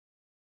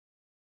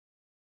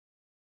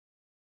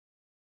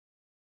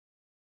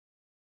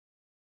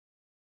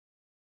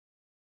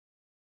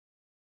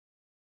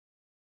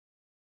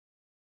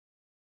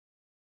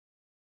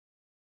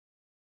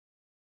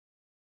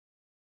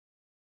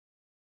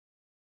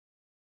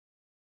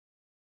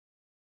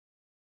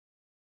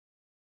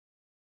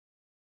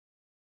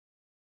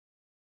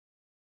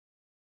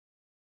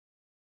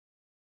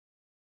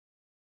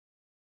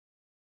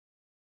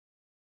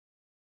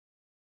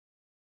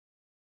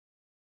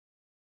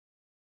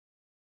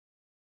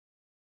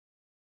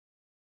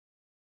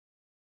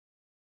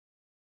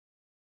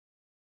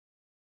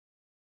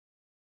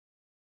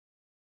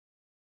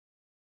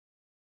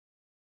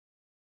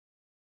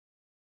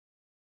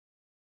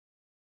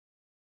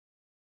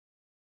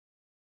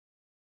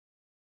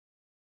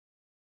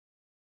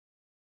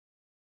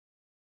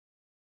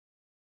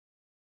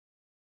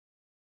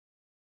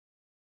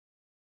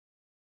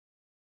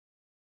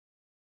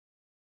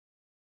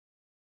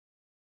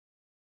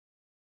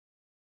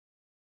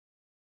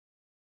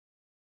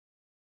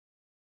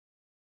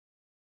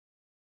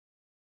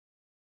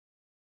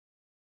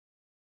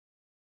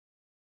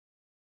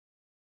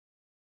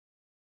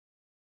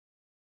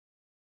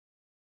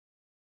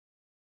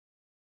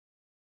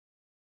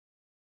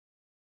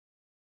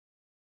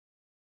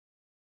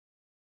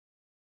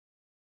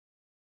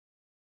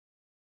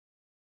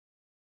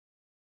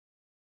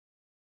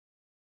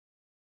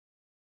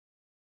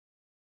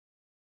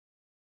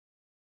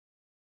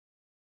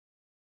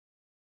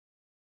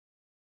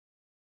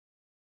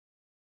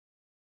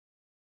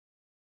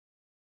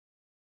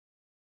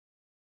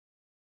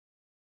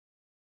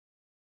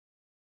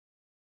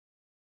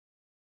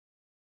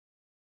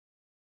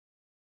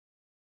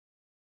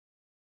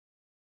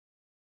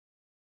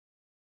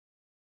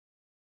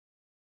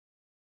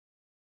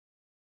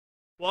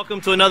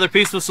Welcome to another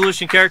Peaceful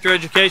Solution Character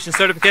Education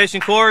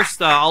Certification course.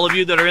 All of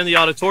you that are in the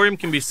auditorium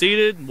can be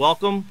seated.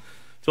 Welcome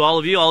to all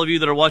of you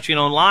that are watching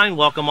online.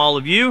 Welcome all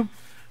of you.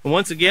 And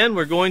once again,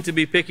 we're going to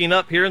be picking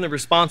up here in the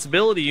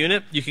responsibility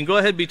unit. You can go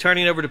ahead and be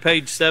turning over to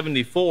page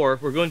 74.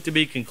 We're going to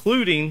be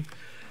concluding,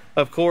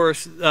 of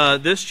course,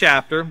 this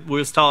chapter.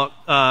 We'll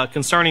talk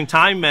concerning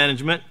time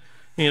management.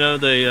 You know,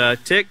 the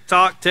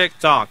tick-tock,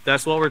 tick-tock.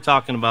 That's what we're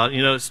talking about.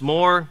 You know, it's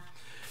more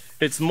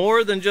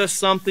than just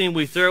something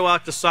we throw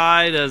out the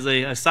side as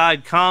a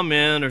side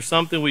comment or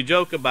something we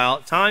joke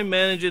about. Time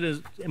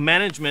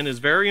management is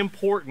very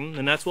important,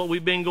 and that's what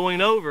we've been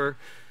going over.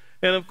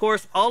 And of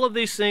course, all of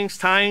these things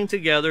tying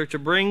together to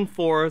bring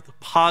forth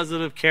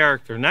positive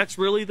character. And that's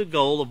really the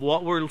goal of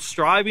what we're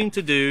striving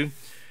to do.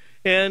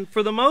 And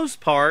for the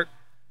most part,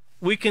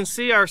 we can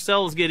see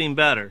ourselves getting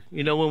better.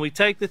 You know, when we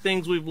take the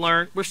things we've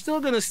learned, we're still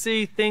going to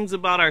see things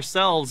about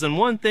ourselves. And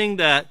one thing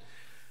that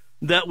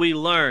we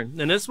learn,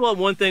 and this is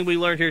one thing we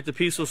learned here at the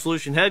Peaceful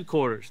Solution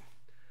headquarters.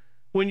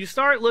 When you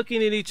start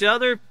looking at each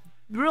other,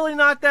 really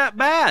not that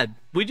bad.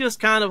 We just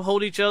kind of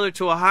hold each other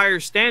to a higher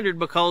standard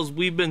because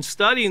we've been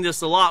studying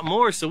this a lot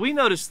more, so we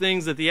notice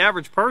things that the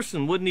average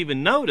person wouldn't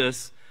even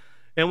notice,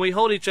 and we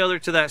hold each other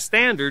to that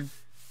standard.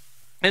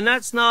 And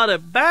that's not a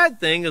bad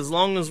thing as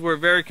long as we're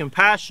very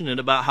compassionate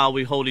about how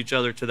we hold each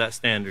other to that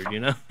standard, you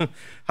know.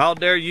 How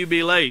dare you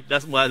be late?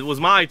 That's why it was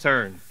my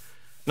turn.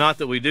 Not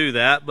that we do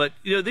that, but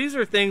you know, these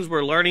are things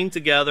we're learning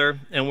together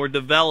and we're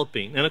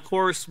developing. And of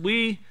course,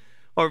 we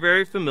are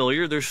very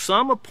familiar. There's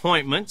some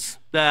appointments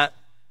that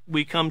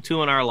we come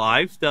to in our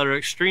life that are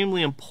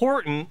extremely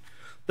important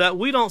that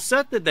we don't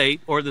set the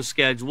date or the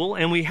schedule,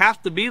 and we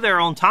have to be there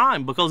on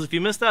time, because if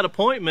you miss that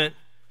appointment,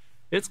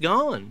 it's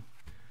gone.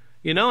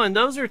 You know, and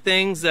those are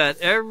things that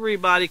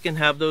everybody can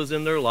have those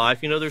in their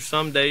life. You know, there's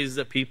some days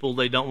that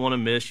they don't want to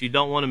miss. You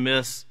don't want to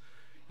miss,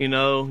 you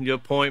know, your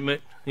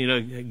appointment. You know,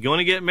 you're going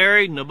to get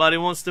married. Nobody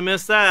wants to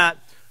miss that.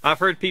 I've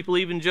heard people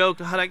even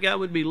joke, how that guy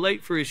would be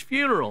late for his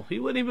funeral. He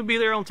wouldn't even be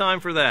there on time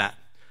for that,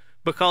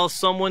 because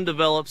someone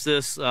develops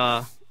this,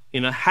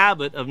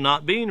 habit of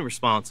not being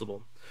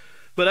responsible.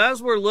 But as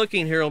we're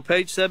looking here on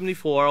page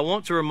 74, I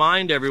want to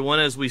remind everyone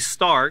as we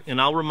start, and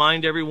I'll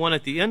remind everyone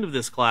at the end of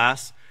this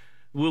class,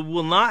 we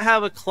will not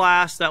have a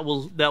class that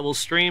will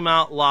stream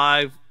out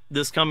live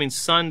this coming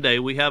Sunday.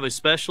 We have a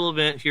special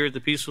event here at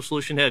the Peaceful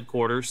Solution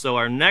headquarters. So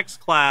our next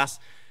class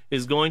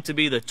is going to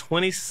be the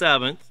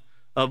 27th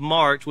of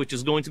March, which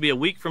is going to be a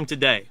week from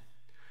today.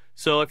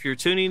 So if you're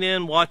tuning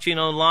in, watching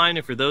online,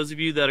 and for those of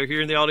you that are here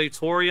in the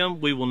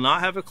auditorium, we will not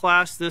have a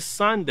class this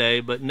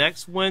Sunday, but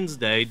next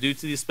Wednesday, due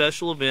to the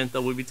special event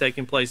that will be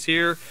taking place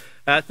here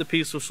at the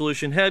Peaceful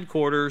Solution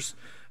headquarters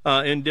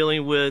in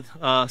dealing with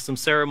some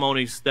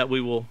ceremonies that we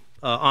will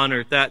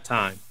honor at that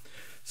time.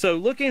 So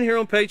looking here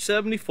on page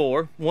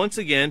 74, once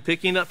again,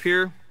 picking up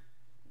here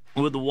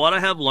with what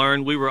I have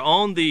learned, we were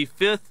on the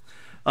fifth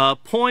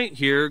point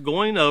here,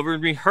 going over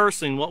and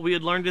rehearsing what we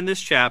had learned in this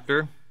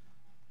chapter.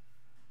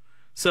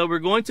 So we're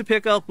going to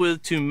pick up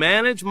with, to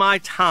manage my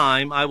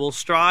time, I will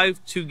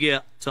strive to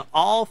get to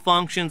all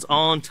functions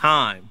on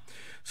time.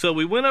 So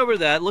we went over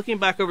that, looking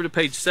back over to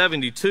page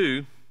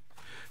 72,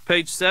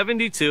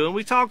 and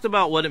we talked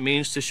about what it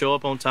means to show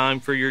up on time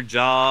for your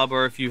job,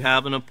 or if you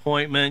have an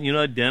appointment, you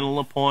know, a dental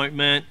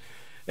appointment.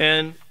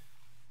 And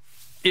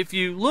if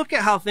you look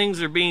at how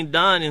things are being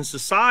done in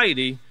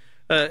society,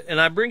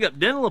 and I bring up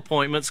dental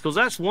appointments because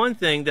that's one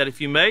thing that if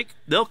you make,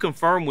 they'll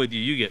confirm with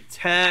you. You get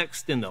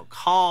text and they'll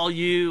call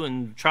you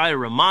and try to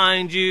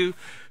remind you.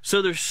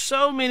 So there's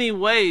so many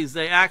ways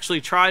they actually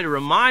try to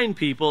remind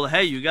people,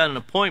 hey, you got an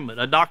appointment,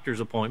 a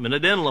doctor's appointment, a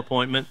dental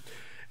appointment.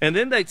 And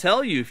then they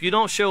tell you if you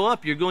don't show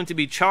up, you're going to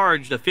be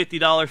charged a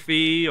 $50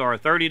 fee or a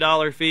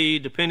 $30 fee,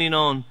 depending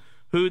on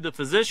who the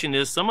physician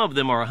is. Some of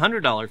them are a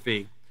 $100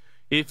 fee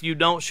if you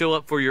don't show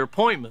up for your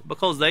appointment,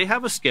 because they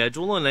have a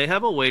schedule and they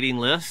have a waiting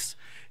list,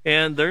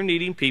 and they're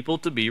needing people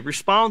to be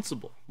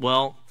responsible.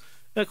 Well,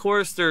 of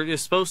course, there is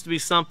supposed to be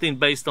something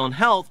based on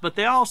health, but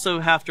they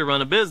also have to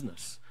run a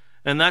business.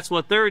 And that's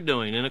what they're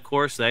doing. And of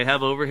course, they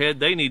have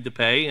overhead they need to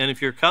pay. And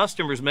if your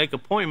customers make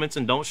appointments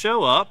and don't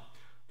show up,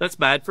 that's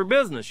bad for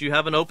business. You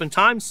have an open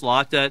time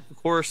slot that, of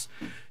course,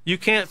 you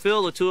can't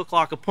fill a 2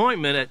 o'clock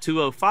appointment at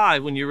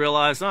 2:05 when you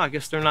realize, oh, I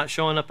guess they're not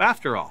showing up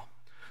after all.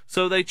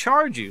 So they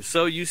charge you.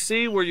 So you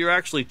see where you're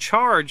actually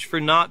charged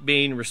for not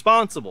being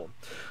responsible.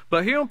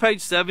 But here on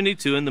page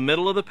 72, in the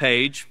middle of the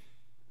page,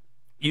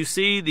 you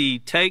see the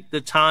take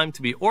the time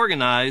to be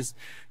organized.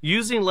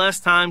 Using less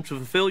time to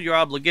fulfill your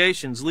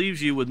obligations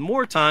leaves you with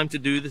more time to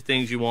do the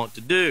things you want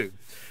to do.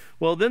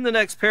 Well, then the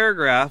next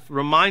paragraph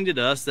reminded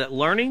us that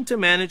learning to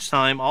manage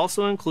time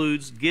also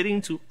includes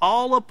getting to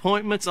all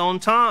appointments on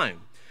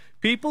time.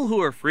 People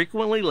who are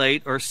frequently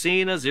late are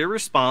seen as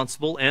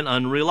irresponsible and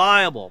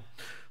unreliable.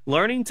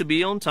 Learning to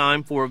be on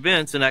time for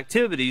events and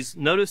activities,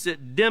 notice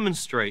it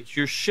demonstrates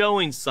you're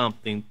showing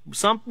something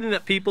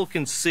that people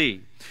can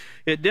see.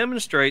 It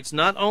demonstrates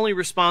not only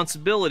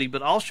responsibility,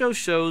 but also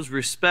shows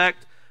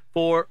respect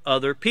for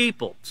other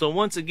people. So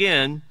once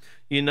again,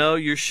 You know,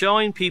 you're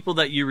showing people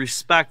that you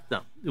respect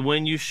them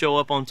when you show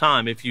up on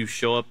time. If you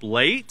show up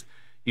late,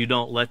 you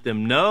don't let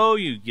them know,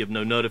 you give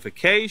no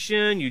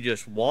notification, you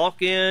just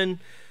walk in,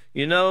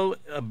 you know,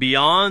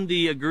 beyond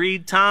the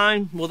agreed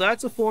time, well,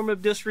 that's a form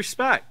of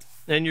disrespect,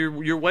 and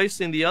you're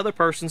wasting the other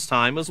person's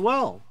time as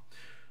well.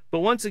 But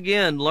once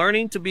again,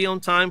 learning to be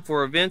on time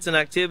for events and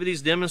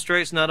activities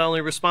demonstrates not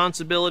only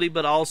responsibility,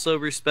 but also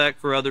respect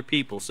for other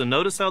people. So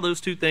notice how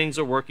those two things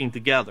are working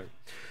together.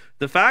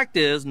 The fact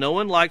is, no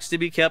one likes to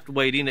be kept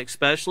waiting,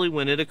 especially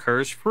when it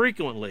occurs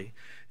frequently.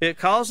 It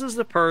causes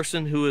the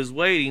person who is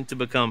waiting to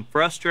become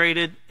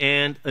frustrated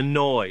and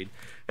annoyed.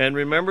 And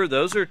remember,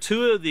 those are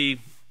two of the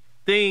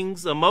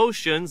things,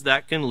 emotions,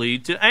 that can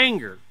lead to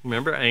anger.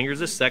 Remember, anger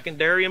is a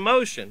secondary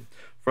emotion.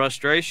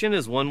 Frustration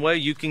is one way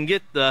you can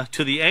get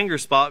to the anger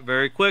spot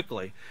very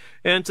quickly.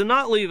 And to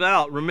not leave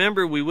out,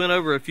 remember we went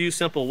over a few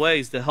simple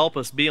ways to help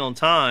us be on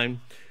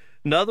time.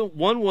 Another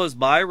one was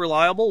buy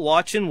reliable,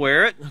 watch and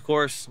wear it. Of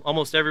course,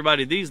 almost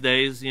everybody these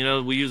days, you know,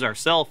 we use our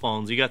cell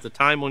phones. You got the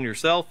time on your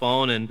cell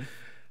phone, and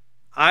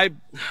I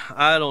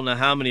don't know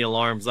how many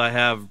alarms I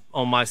have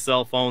on my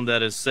cell phone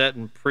that is set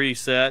and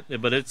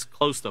preset, but it's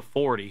close to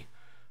 40.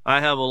 I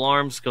have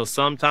alarms because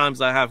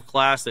sometimes I have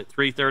class at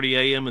 3:30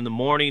 a.m. in the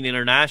morning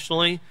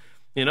internationally,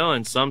 you know,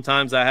 and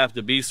sometimes I have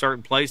to be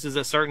certain places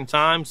at certain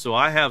times. So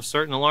I have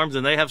certain alarms,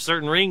 and they have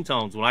certain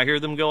ringtones. When I hear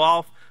them go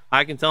off,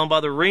 I can tell them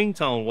by the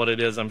ringtone what it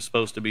is I'm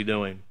supposed to be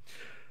doing.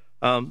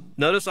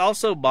 Notice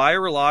also buy a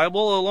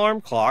reliable alarm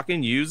clock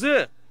and use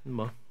it.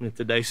 In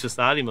today's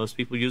society, most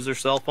people use their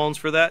cell phones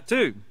for that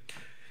too.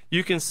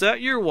 You can set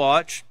your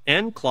watch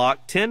and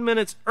clock 10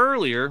 minutes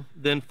earlier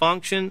than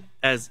function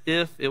as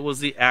if it was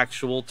the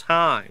actual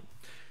time.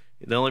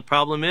 The only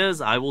problem is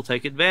I will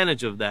take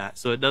advantage of that.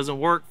 So it doesn't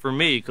work for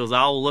me because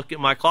I'll look at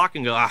my clock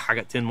and go, I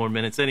got 10 more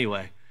minutes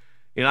anyway.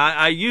 You know,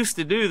 I used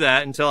to do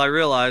that until I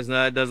realized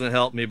that it doesn't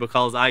help me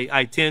because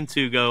I tend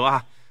to go,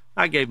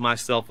 I gave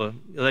myself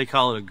they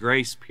call it a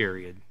grace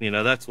period. You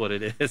know, that's what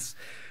it is.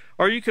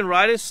 Or you can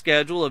write a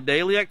schedule of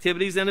daily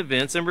activities and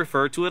events and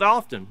refer to it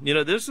often. You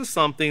know, this is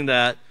something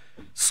that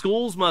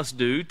schools must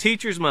do,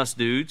 teachers must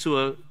do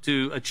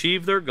to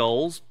achieve their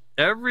goals.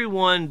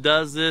 Everyone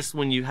does this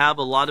when you have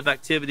a lot of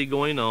activity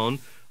going on.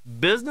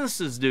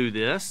 Businesses do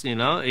this, you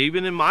know.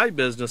 Even in my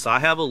business, I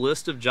have a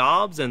list of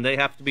jobs and they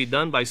have to be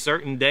done by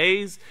certain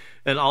days,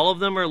 and all of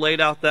them are laid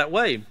out that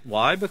way.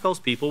 Why? Because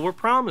people were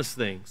promised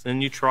things,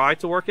 and you try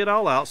to work it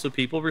all out so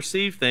people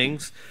receive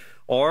things.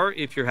 Or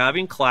if you're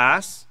having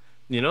class,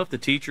 you know, if the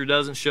teacher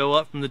doesn't show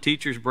up from the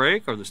teacher's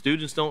break or the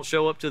students don't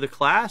show up to the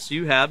class,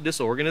 you have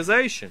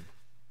disorganization.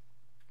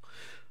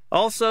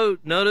 Also,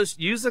 notice,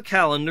 use a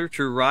calendar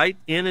to write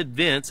in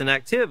events and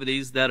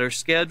activities that are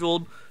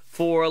scheduled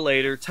for a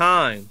later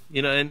time.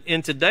 You know,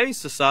 in today's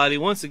society,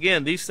 once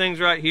again, these things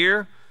right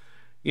here,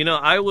 you know,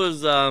 I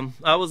was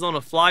on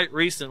a flight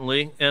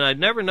recently, and I'd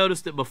never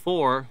noticed it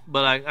before,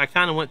 but I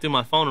kind of went through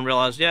my phone and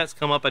realized, yeah, it's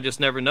come up, I just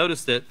never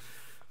noticed it.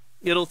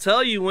 It'll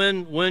tell you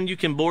when you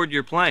can board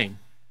your plane.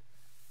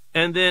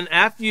 And then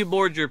after you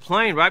board your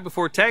plane, right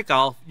before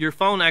takeoff, your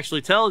phone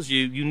actually tells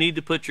you you need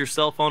to put your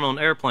cell phone on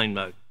airplane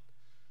mode.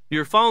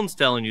 Your phone's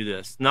telling you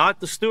this, not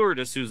the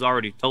stewardess who's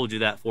already told you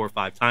that 4 or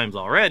 5 times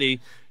already.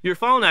 Your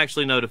phone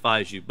actually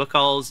notifies you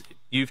because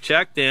you've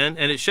checked in,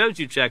 and it shows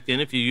you checked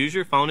in. If you use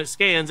your phone, it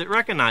scans, it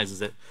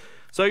recognizes it.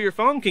 So your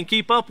phone can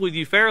keep up with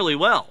you fairly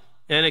well,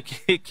 and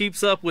it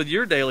keeps up with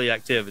your daily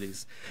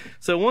activities.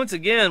 So once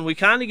again, we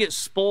kind of get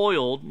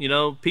spoiled. You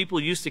know, people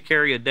used to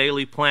carry a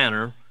daily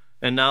planner,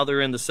 and now they're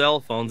in the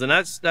cell phones, and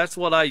that's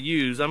what I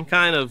use. I'm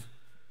kind of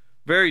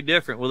very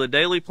different. With a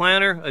daily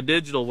planner, a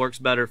digital works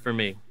better for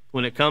me.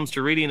 When it comes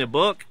to reading a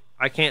book,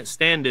 I can't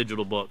stand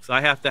digital books.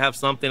 I have to have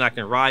something I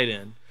can write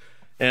in.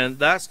 And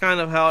that's kind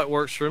of how it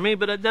works for me,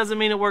 but it doesn't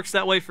mean it works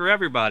that way for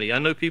everybody. I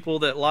know people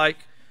that like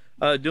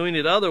doing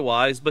it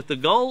otherwise, but the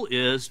goal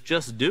is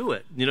just do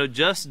it. You know,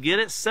 just get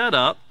it set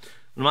up.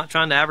 I'm not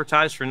trying to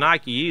advertise for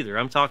Nike either.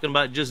 I'm talking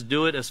about just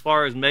do it as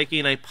far as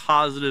making a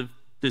positive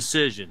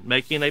decision,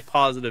 making a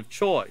positive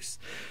choice.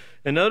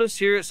 And notice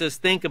here it says,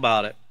 think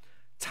about it.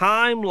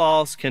 Time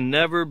lost can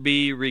never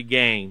be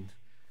regained.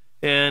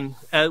 And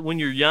when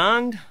you're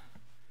young,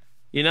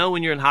 you know,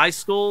 when you're in high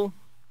school,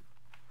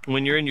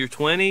 when you're in your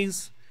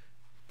 20s,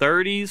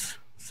 30s,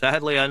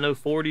 sadly I know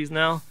 40s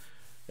now,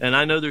 and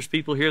I know there's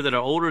people here that are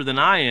older than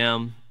I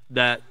am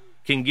that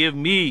can give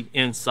me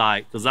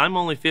insight because I'm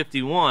only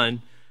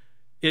 51.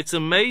 It's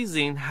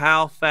amazing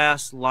how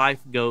fast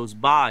life goes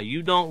by.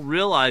 You don't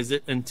realize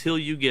it until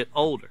you get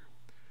older.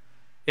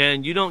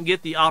 And you don't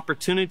get the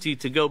opportunity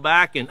to go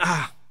back and,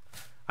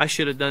 I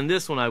should have done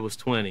this when I was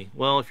 20.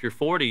 Well, if you're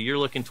 40, you're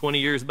looking 20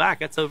 years back.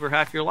 That's over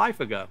half your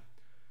life ago.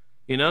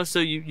 You know, so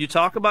you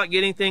talk about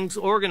getting things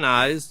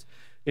organized.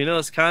 You know,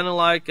 it's kind of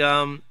like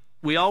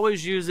we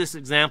always use this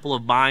example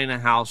of buying a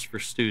house for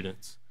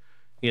students.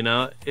 You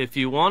know, if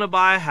you want to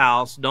buy a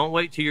house, don't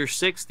wait till you're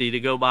 60 to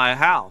go buy a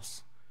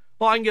house.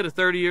 Well, I can get a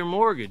 30-year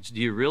mortgage.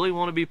 Do you really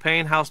want to be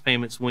paying house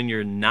payments when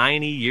you're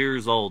 90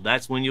 years old?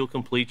 That's when you'll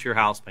complete your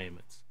house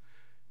payments.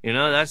 You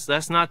know,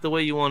 that's not the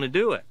way you want to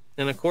do it.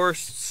 and of course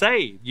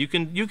save. You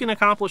can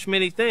accomplish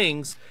many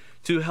things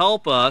to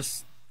help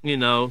us,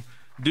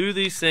 do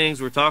these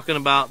things. We're talking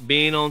about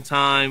being on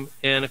time.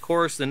 And of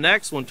course, the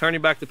next one,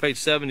 turning back to page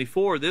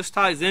 74, this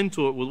ties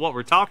into it with what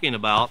we're talking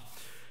about.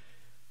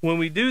 When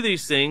we do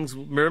these things,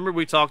 remember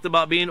we talked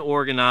about being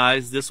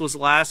organized. This was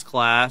last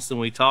class, and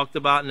we talked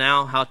about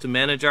now how to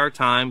manage our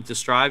time to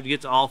strive to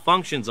get to all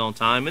functions on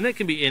time, and it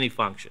can be any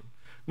function,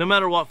 no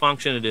matter what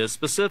function it is.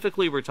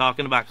 Specifically, we're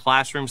talking about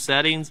classroom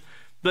settings,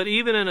 but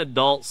even in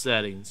adult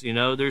settings,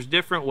 there's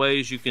different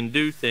ways you can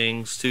do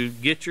things to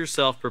get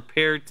yourself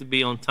prepared to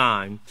be on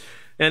time.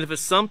 And if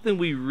it's something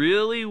we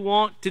really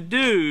want to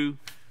do,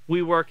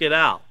 we work it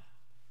out.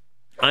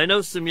 I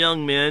know some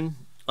young men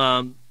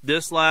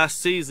this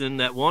last season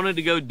that wanted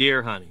to go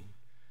deer hunting.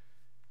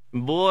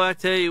 Boy, I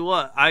tell you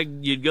what,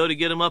 you'd go to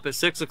get them up at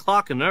 6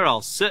 o'clock, and they're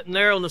all sitting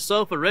there on the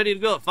sofa ready to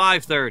go at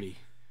 5:30.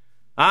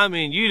 I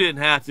mean, you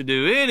didn't have to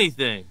do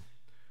anything.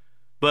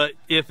 But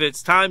if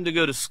it's time to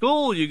go to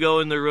school, you go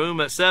in the room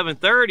at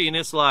 7:30, and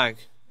it's like,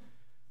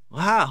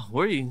 wow,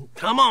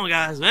 come on,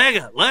 guys,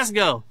 mega, let's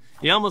go.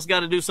 You almost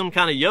got to do some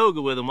kind of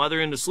yoga with them while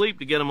they're into sleep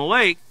to get them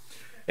awake.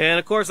 And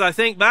of course, I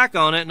think back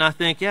on it, and I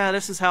think, yeah,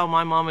 this is how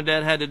my mom and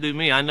dad had to do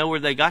me. I know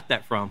where they got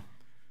that from.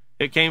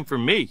 It came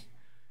from me.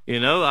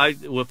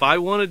 If I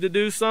wanted to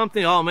do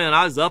something, oh man,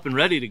 I was up and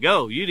ready to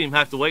go. You didn't even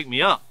have to wake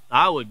me up.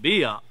 I would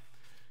be up.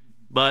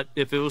 But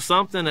if it was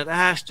something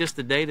that's just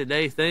a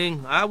day-to-day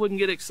thing, I wouldn't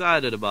get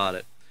excited about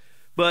it.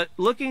 But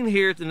looking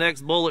here at the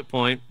next bullet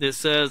point, it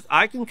says,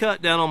 I can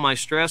cut down on my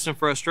stress and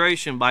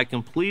frustration by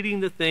completing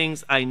the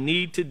things I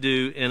need to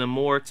do in a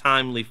more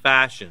timely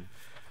fashion.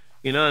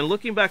 And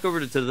looking back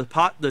over to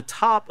the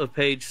top of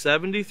page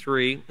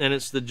 73, and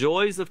it's the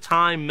joys of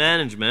time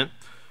management,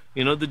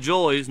 the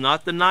joys,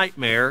 not the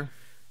nightmare,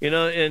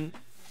 and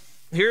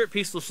here at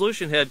Peaceful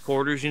Solution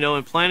Headquarters,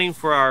 in planning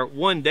for our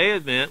one-day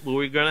event where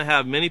we're going to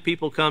have many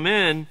people come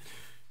in,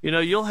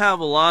 you'll have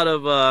a lot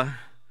of,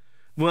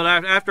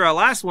 after our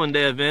last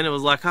one-day event, it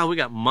was like, we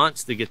got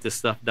months to get this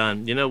stuff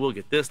done. We'll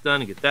get this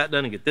done and get that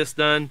done and get this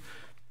done.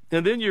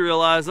 And then you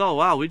realize, oh,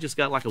 wow, we just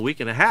got like a week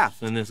and a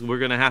half, and we're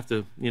going to have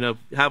to,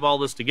 have all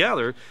this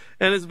together.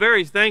 And it's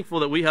very thankful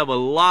that we have a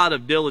lot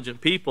of diligent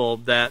people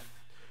that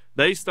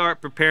they start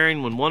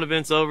preparing. When one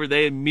event's over,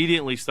 they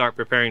immediately start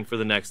preparing for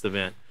the next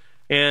event.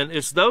 And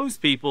it's those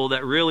people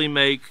that really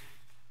make,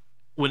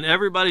 when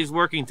everybody's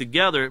working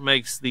together, it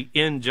makes the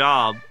end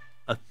job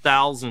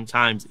 1,000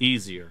 times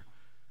easier,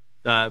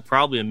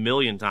 probably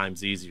 1,000,000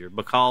 times easier,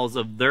 because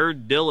of their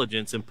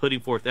diligence in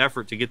putting forth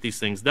effort to get these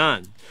things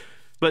done.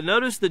 But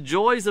notice the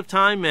joys of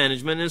time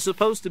management is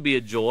supposed to be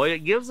a joy.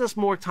 It gives us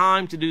more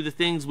time to do the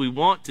things we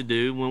want to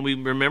do. When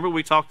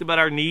we talked about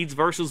our needs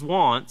versus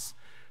wants.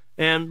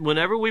 And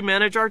whenever we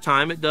manage our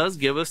time, it does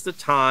give us the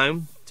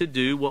time to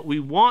do what we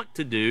want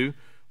to do,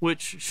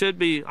 which should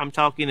be, I'm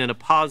talking in a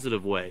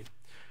positive way.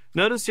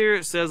 Notice here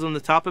it says on the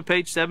top of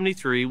page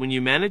 73, when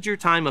you manage your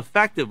time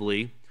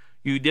effectively,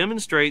 you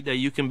demonstrate that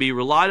you can be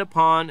relied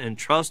upon and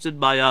trusted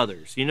by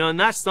others. And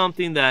that's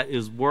something that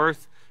is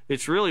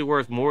it's really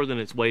worth more than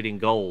its weight in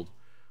gold.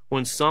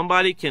 When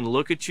somebody can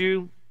look at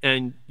you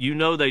and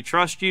they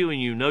trust you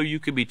and you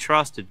can be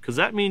trusted, because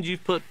that means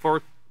you've put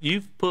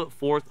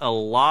forth a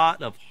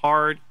lot of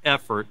hard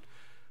effort,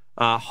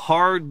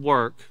 hard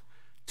work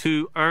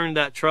to earn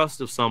that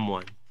trust of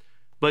someone.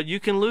 But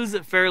you can lose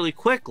it fairly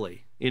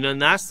quickly.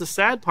 And that's the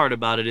sad part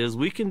about it, is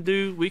we can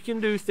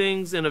do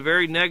things in a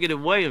very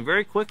negative way, and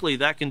very quickly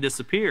that can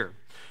disappear.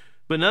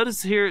 But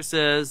notice here it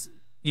says,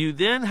 you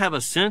then have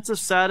a sense of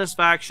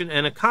satisfaction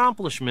and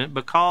accomplishment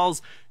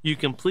because you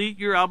complete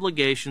your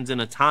obligations in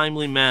a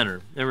timely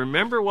manner. And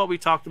remember what we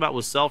talked about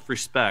with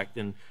self-respect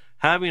and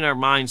having our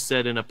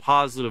mindset in a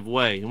positive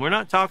way. And we're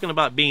not talking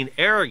about being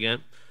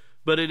arrogant,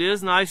 but it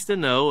is nice to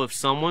know if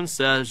someone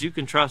says you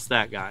can trust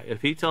that guy.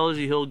 If he tells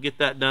you he'll get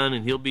that done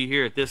and he'll be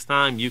here at this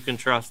time, you can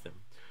trust him.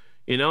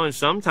 And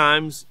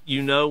sometimes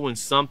when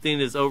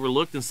something is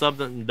overlooked and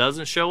something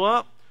doesn't show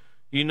up,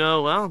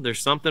 well,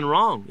 there's something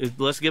wrong.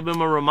 Let's give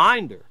him a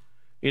reminder,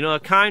 a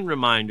kind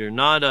reminder,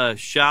 not a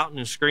shouting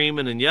and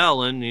screaming and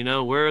yelling,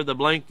 where the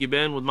blank you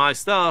been with my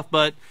stuff,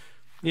 but,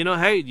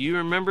 hey, do you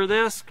remember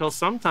this? Because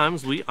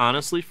sometimes we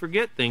honestly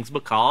forget things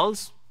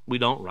because we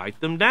don't write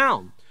them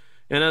down.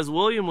 And as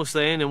William was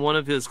saying in one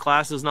of his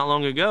classes not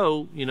long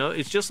ago,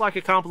 it's just like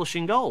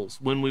accomplishing goals.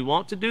 When we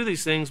want to do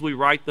these things, we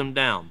write them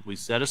down. We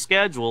set a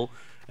schedule,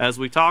 as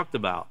we talked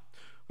about.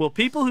 Well,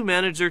 people who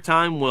manage their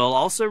time well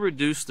also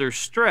reduce their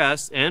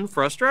stress and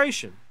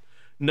frustration.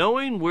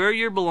 Knowing where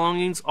your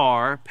belongings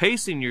are,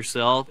 pacing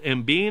yourself,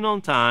 and being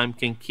on time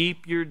can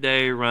keep your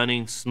day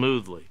running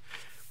smoothly.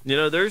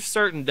 There's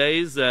certain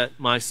days that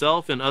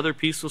myself and other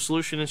Peaceful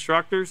Solution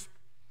instructors,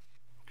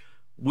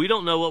 we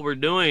don't know what we're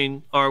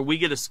doing, or we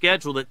get a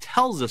schedule that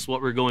tells us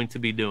what we're going to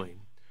be doing.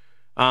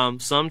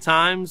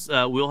 Sometimes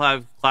we'll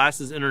have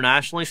classes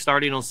internationally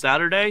starting on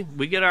Saturday.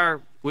 We get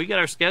our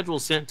schedule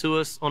sent to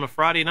us on a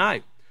Friday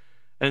night.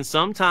 And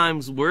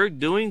sometimes we're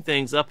doing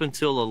things up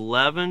until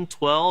 11,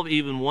 12,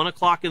 even 1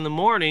 o'clock in the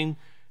morning,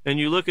 and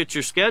you look at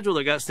your schedule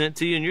that got sent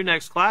to you, and your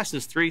next class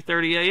is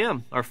 3:30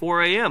 a.m. or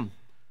 4 a.m.,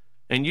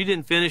 and you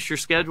didn't finish your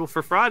schedule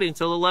for Friday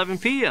until 11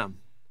 p.m.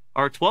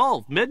 or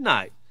 12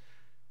 midnight,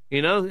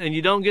 and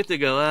you don't get to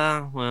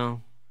go,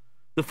 well,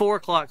 the 4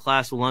 o'clock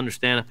class will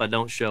understand if I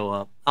don't show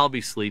up. I'll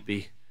be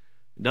sleepy.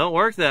 Don't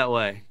work that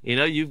way.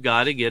 You've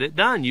got to get it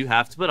done. You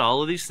have to put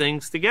all of these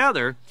things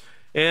together.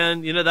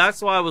 And,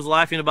 that's why I was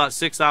laughing about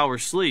 6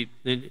 hours sleep.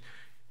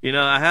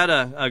 I had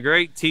a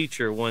great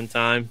teacher one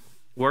time,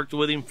 worked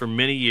with him for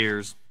many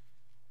years.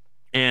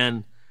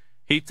 And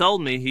he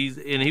told me,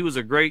 he was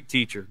a great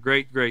teacher,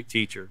 great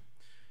teacher.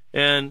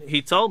 And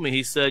he told me,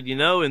 he said,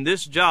 in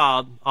this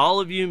job,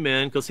 all of you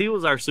men, because he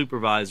was our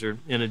supervisor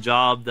in a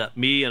job that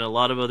me and a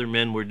lot of other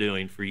men were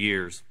doing for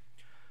years.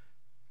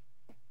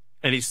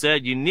 And he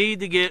said, you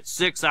need to get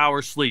 6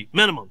 hours sleep,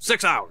 minimum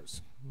 6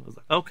 hours. I was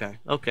like,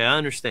 okay, I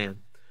understand.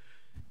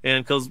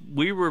 And because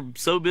we were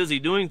so busy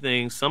doing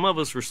things, some of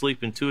us were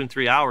sleeping 2 and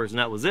 3 hours, and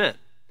that was it.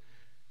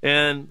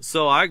 And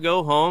so I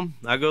go home,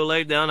 I go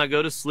lay down, I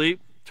go to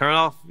sleep, turn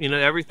off,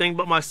 everything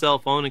but my cell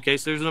phone in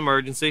case there's an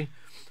emergency.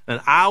 An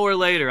hour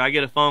later, I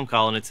get a phone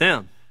call, and it's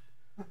him.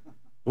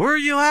 Where are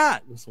you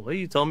at? I said, well,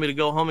 you told me to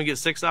go home and get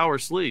 6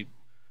 hours sleep.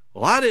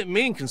 Well, I didn't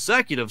mean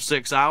consecutive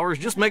 6 hours.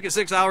 Just make it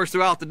 6 hours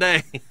throughout the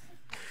day.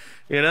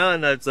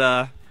 And that's,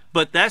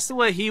 but that's the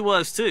way he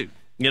was too.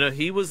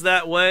 He was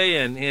that way,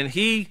 and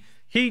he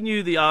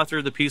knew the author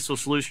of The Peaceful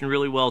Solution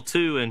really well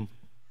too,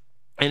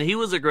 and he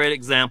was a great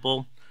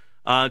example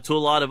to a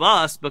lot of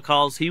us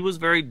because he was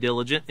very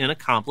diligent in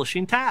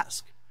accomplishing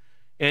tasks.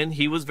 And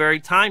he was very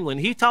timely. And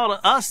he taught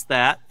us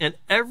that, and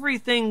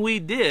everything we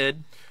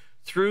did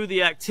through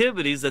the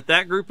activities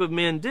that group of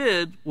men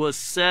did was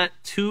set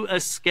to a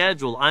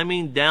schedule. I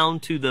mean,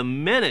 down to the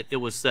minute it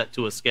was set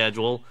to a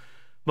schedule,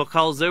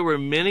 because there were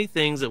many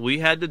things that we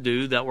had to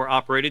do that were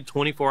operated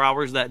 24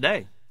 hours that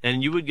day.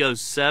 And you would go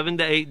 7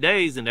 to 8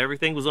 days, and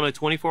everything was on a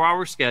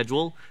 24-hour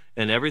schedule,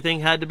 and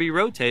everything had to be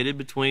rotated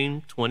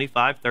between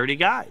 25, 30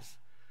 guys.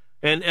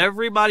 And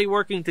everybody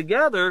working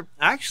together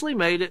actually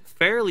made it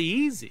fairly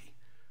easy.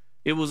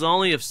 It was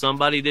only if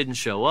somebody didn't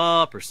show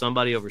up or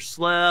somebody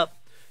overslept,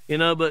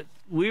 but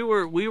we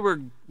were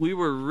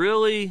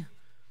really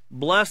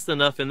blessed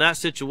enough in that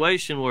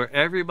situation where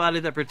everybody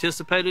that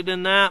participated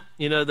in that,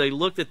 they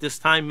looked at this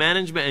time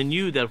management and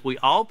knew that if we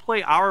all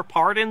play our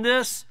part in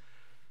this,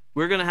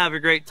 we're going to have a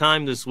great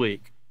time this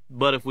week.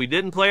 But if we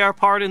didn't play our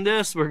part in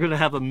this, we're going to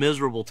have a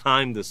miserable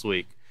time this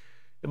week.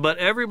 But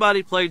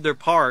everybody played their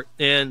part,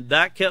 and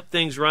that kept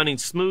things running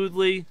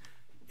smoothly.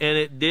 And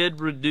it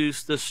did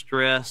reduce the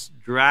stress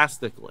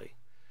drastically,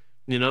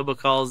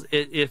 because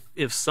if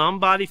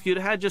you'd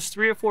had just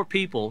 3 or 4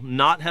 people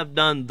not have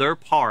done their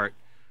part,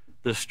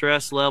 the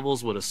stress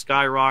levels would have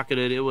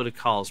skyrocketed. It would have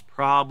caused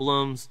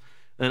problems.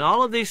 And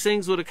all of these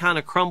things would have kind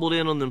of crumbled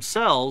in on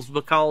themselves,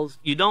 because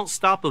you don't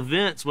stop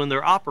events when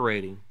they're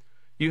operating.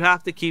 You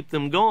have to keep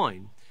them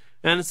going.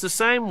 And it's the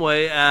same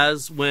way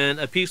as when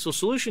a Peaceful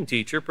Solution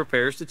teacher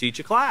prepares to teach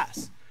a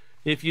class.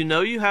 If you know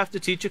you have to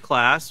teach a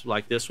class,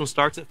 like this one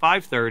starts at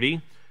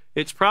 5:30,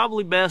 it's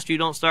probably best you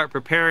don't start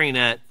preparing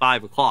at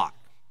 5 o'clock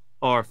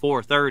or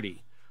 4:30.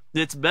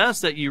 It's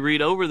best that you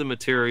read over the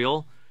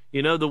material,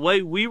 the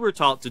way we were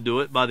taught to do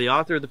it by the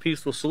author of The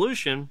Peaceful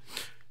Solution.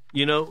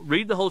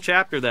 Read the whole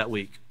chapter that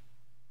week.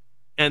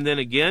 And then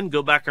again,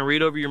 go back and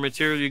read over your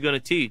material you're going to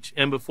teach.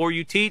 And before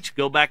you teach,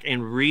 go back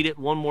and read it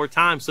one more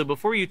time. So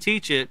before you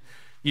teach it,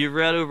 you've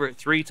read over it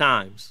 3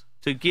 times.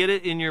 To get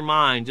it in your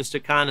mind, just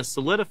to kind of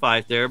solidify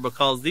it there,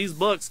 because these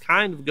books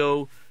kind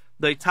of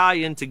they tie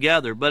in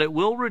together, but it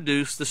will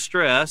reduce the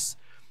stress.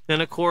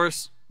 And of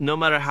course, no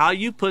matter how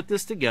you put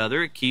this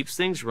together, it keeps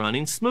things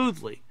running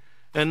smoothly.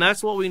 And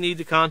that's what we need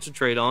to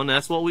concentrate on.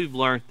 That's what we've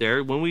learned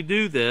there. When we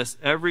do this,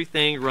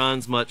 everything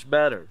runs much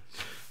better.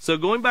 So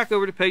going back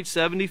over to page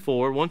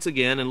 74, once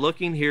again, and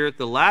looking here at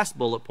the last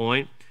bullet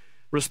point,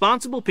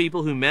 responsible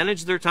people who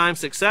manage their time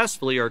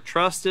successfully are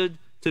trusted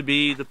to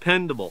be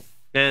dependable.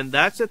 And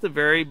that's at the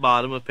very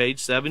bottom of page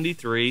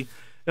 73.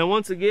 And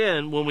once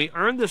again, when we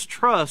earn this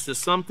trust, it's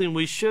something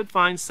we should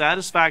find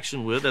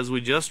satisfaction with, as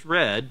we just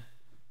read.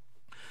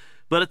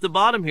 But at the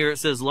bottom here, it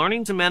says,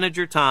 learning to manage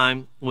your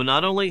time will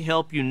not only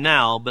help you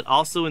now, but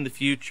also in the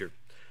future.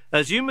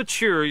 As you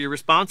mature, your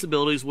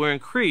responsibilities will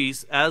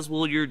increase, as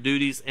will your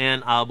duties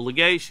and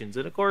obligations.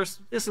 And of course,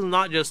 this is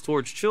not just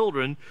towards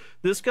children.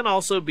 This can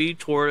also be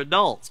toward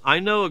adults. I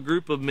know a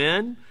group of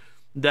men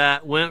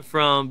that went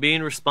from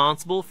being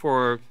responsible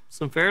for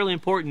some fairly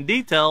important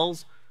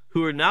details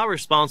who are now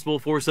responsible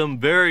for some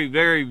very,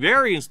 very,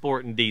 very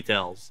important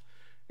details.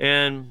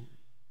 And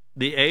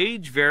the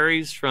age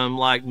varies from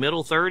like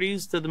middle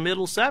 30s to the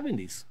middle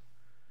 70s.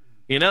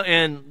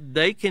 And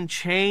they can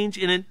change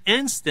in an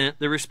instant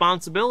the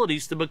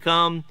responsibilities to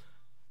become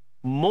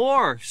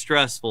more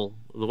stressful,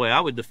 the way I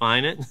would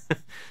define it,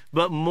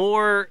 but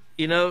more,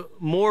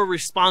 more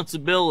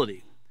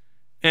responsibility.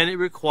 And it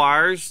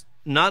requires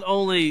not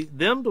only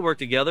them to work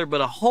together,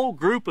 but a whole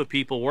group of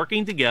people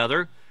working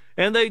together.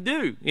 And they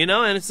do, you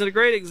know, and it's a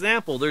great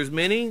example. There's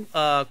many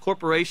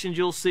corporations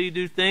you'll see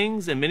do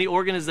things, and many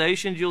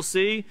organizations you'll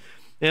see.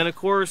 And of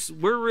course,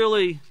 we're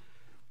really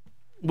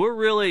you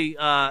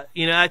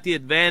know, at the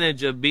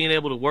advantage of being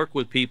able to work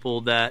with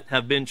people that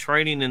have been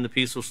training in the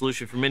Peaceful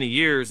Solution for many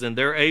years, and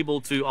they're able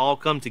to all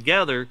come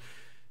together.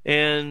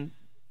 And,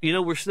 you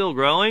know, we're still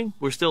growing.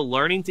 We're still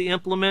learning to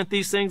implement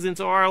these things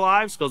into our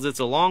lives, because it's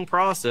a long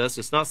process.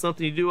 It's not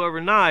something you do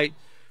overnight.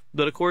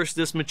 But of course,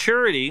 this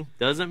maturity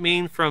doesn't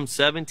mean from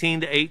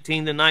 17 to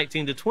 18 to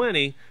 19 to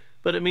 20,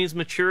 but it means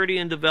maturity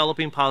in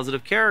developing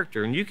positive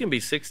character. And you can be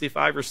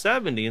 65 or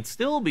 70 and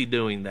still be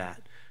doing that.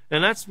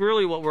 And that's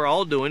really what we're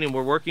all doing, and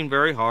we're working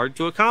very hard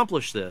to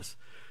accomplish this.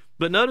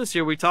 But notice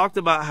here, we talked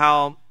about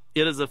how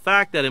it is a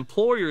fact that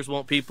employers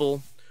want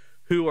people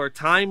who are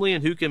timely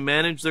and who can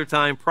manage their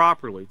time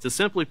properly. To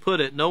simply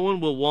put it, no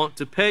one will want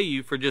to pay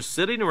you for just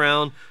sitting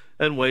around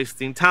and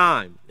wasting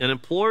time. An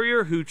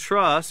employer who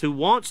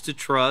wants to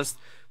trust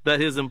that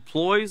his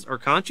employees are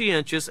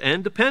conscientious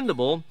and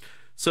dependable.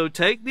 So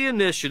take the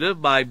initiative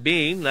by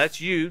being,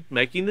 that's you,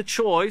 making the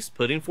choice,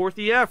 putting forth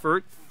the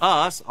effort,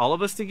 us, all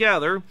of us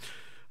together,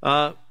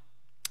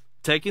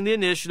 taking the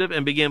initiative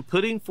and begin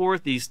putting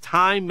forth these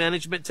time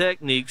management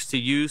techniques to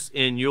use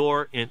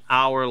in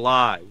our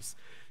lives.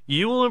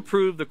 You will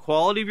improve the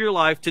quality of your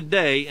life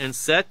today and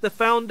set the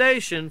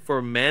foundation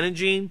for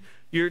managing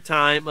your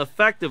time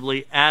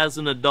effectively as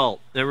an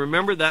adult. And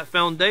remember, that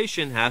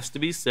foundation has to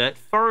be set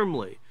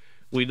firmly.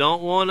 We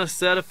don't want to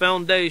set a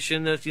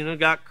foundation that's, you know,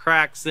 got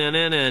cracks in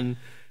it. And,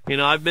 you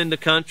know, I've been to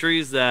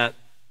countries that,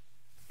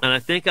 and I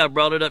think I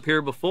brought it up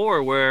here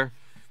before, where,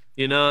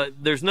 you know,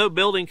 there's no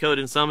building code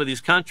in some of these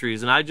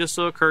countries. And I just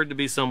so occurred to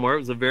be somewhere.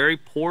 It was a very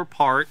poor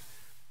part,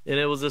 and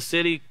it was a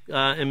city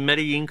in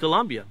Medellin,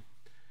 Colombia.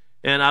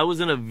 And I was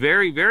in a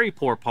very, very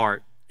poor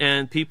part.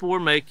 And people were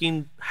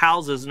making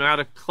houses, and they're out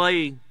of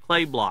clay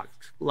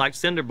blocks, like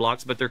cinder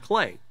blocks, but they're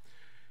clay.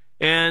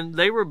 And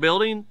they were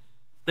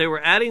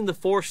adding the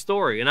fourth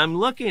story. And I'm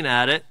looking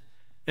at it,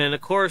 and of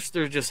course,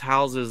 there's just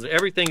houses.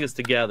 Everything is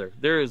together.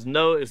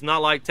 It's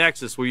not like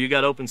Texas where you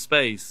got open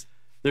space.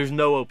 There's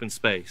no open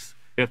space.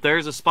 If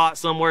there's a spot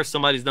somewhere,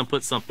 somebody's done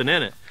put something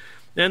in it.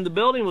 And the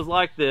building was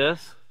like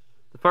this,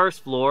 the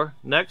first floor.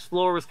 Next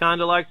floor was kind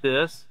of like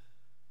this.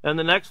 And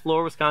the next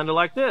floor was kind of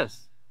like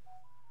this.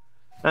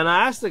 And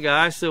I asked the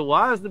guy, I said,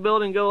 why does the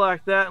building go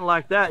like that and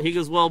like that? He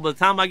goes, well, by the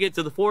time I get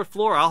to the fourth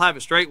floor, I'll have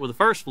it straight with the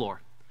first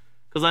floor.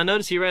 Because I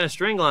noticed he ran a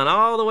string line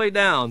all the way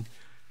down.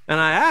 And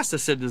I asked, I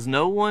said, does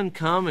no one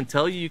come and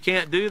tell you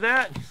can't do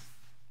that?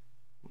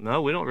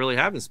 No, we don't really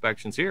have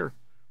inspections here.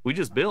 We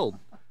just build.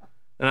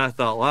 And I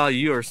thought, wow,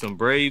 you are some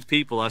brave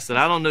people. I said,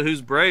 I don't know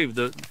who's brave,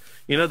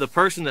 the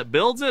person that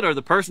builds it or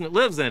the person that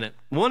lives in it.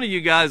 One of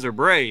you guys are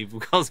brave,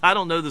 because I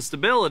don't know the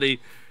stability.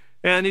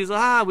 And he's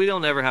like, we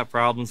don't ever have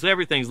problems.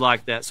 Everything's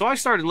like that. So I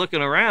started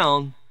looking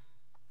around,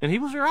 and he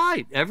was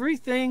right.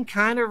 Everything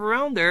kind of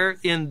around there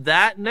in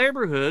that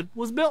neighborhood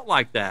was built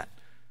like that.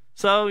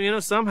 So, you know,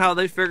 somehow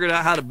they figured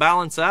out how to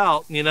balance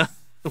out, you know,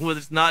 with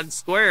it's not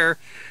square.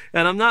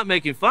 And I'm not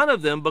making fun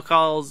of them,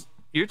 because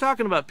you're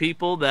talking about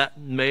people that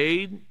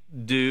made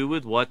do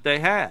with what they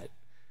had,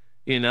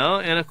 you know.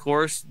 And of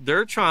course,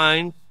 they're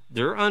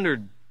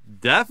under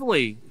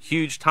definitely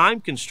huge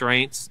time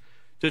constraints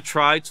to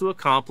try to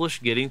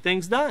accomplish getting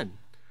things done,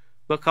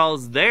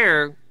 because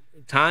their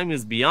time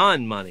is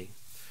beyond money.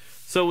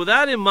 So with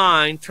that in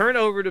mind, turn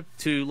over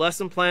to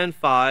Lesson Plan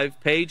 5,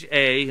 page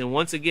A. And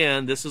once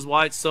again, this is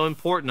why it's so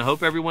important. I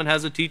hope everyone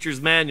has a teacher's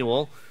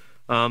manual,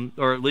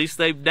 or at least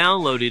they've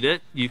downloaded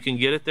it. You can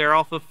get it there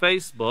off of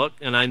Facebook.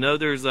 And I know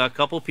there's a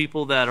couple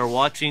people that are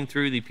watching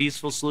through the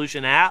Peaceful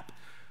Solution app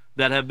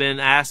that have been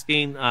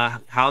asking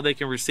how they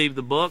can receive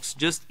the books.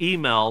 Just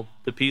email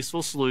the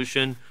Peaceful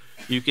Solution.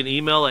 You can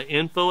email at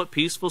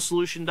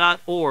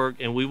info@peacefulsolution.org,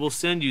 and we will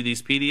send you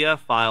these PDF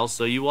files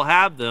so you will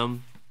have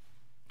them.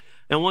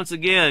 And once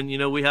again, you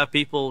know, we have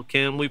people,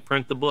 can we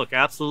print the book?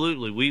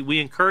 Absolutely. We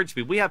encourage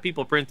people. We have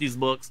people print these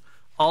books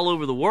all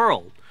over the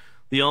world.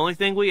 The only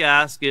thing we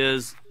ask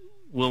is,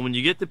 well, when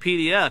you get the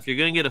PDF, you're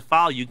going to get a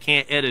file you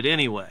can't edit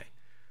anyway.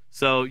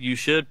 So you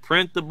should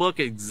print the book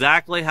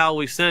exactly how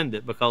we send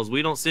it, because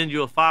we don't send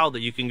you a file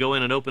that you can go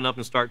in and open up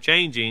and start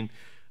changing.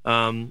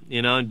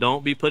 You know, and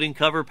don't be putting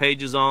cover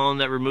pages on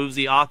that removes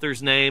the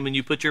author's name and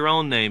you put your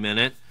own name in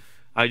it.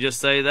 I just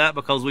say that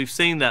because we've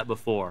seen that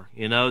before.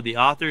 You know, the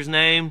author's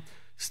name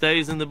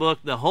stays in the book.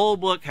 The whole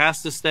book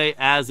has to stay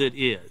as it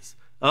is.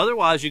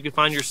 Otherwise, you could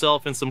find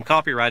yourself in some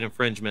copyright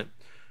infringement,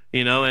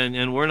 you know,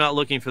 and we're not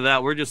looking for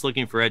that. We're just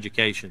looking for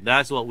education.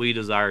 That's what we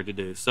desire to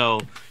do. So,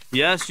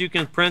 yes, you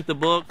can print the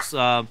books,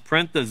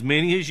 print as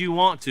many as you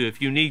want to.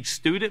 If you need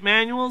student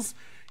manuals,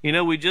 you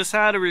know, we just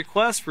had a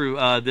request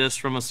for this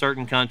from a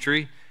certain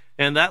country,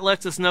 and that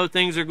lets us know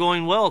things are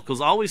going well, because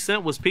all we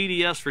sent was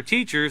PDFs for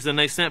teachers, and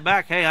they sent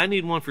back, hey, I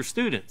need one for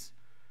students,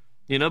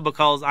 you know,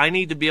 because I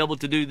need to be able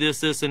to do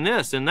this, this, and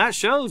this. And that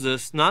shows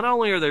us not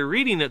only are they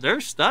reading it,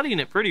 they're studying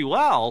it pretty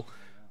well,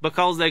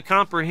 because they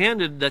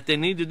comprehended that they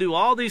need to do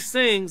all these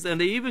things, and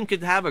they even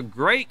could have a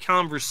great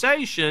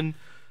conversation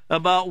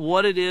about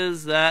what it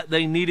is that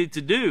they needed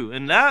to do.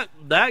 And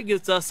that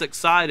gets us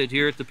excited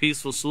here at the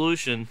Peaceful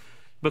Solution,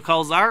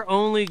 because our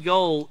only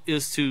goal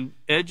is to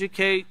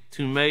educate,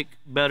 to make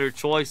better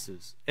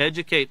choices.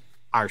 Educate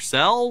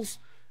ourselves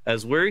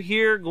as we're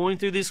here going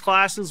through these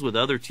classes with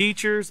other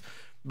teachers,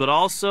 but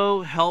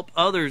also help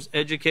others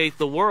educate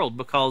the world,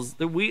 because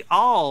we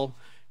all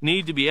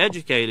need to be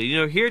educated.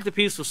 You know, here at the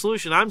Peaceful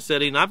Solution,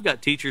 I've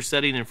got teachers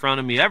sitting in front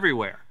of me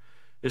everywhere.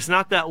 It's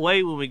not that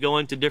way when we go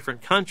into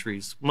different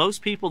countries.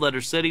 Most people that are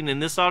sitting in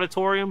this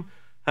auditorium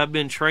have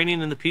been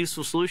training in the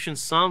Peaceful Solution,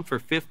 some for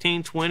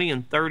 15, 20,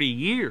 and 30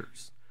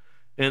 years.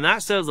 And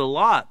that says a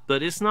lot,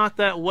 but it's not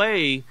that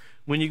way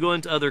when you go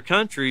into other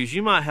countries.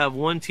 You might have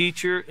one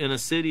teacher in a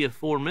city of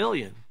 4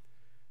 million.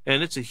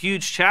 And it's a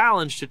huge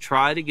challenge to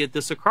try to get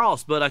this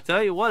across. But I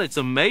tell you what, it's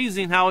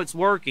amazing how it's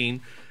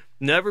working.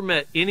 Never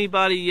met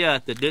anybody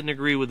yet that didn't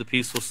agree with the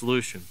Peaceful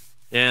Solution.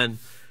 And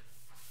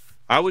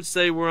I would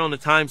say we're on a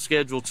time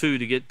schedule too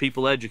to get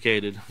people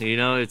educated. You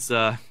know, it's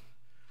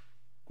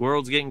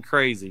world's getting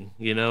crazy.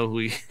 You know,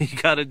 you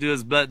got to do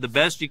the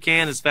best you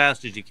can as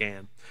fast as you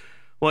can.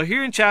 Well,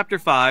 here in Chapter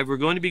 5, we're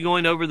going to be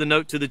going over the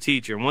note to the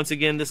teacher. And once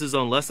again, this is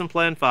on Lesson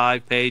Plan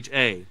 5, page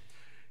A.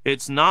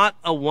 It's not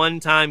a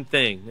one-time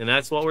thing, and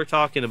that's what we're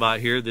talking about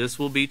here. This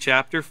will be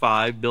Chapter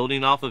 5,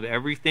 building off of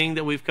everything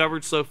that we've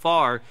covered so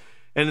far.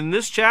 And in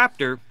this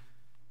chapter,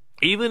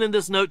 even in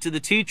this note to the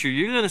teacher,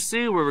 you're going to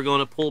see where we're going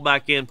to pull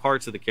back in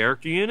parts of the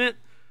character unit,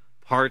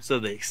 parts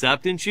of the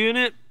acceptance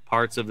unit,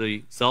 parts of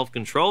the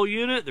self-control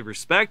unit, the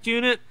respect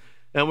unit,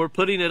 and we're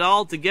putting it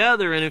all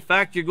together. And in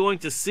fact, you're going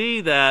to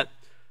see that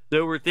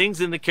there were things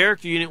in the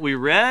character unit we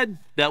read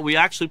that we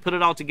actually put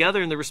it all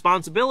together in the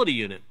responsibility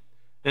unit.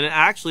 And it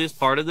actually is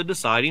part of the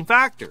deciding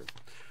factor.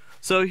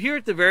 So here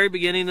at the very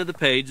beginning of the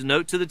page,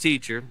 note to the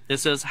teacher, it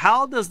says,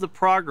 how does the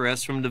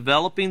progress from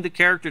developing the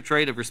character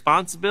trait of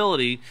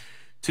responsibility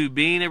to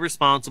being a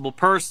responsible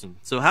person?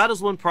 So how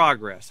does one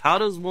progress? How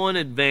does one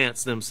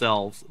advance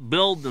themselves,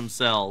 build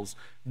themselves,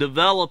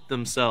 develop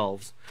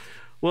themselves?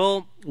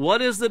 Well,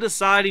 what is the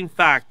deciding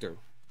factor?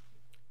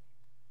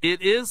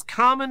 It is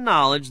common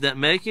knowledge that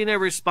making a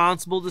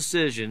responsible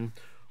decision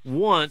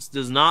once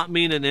does not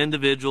mean an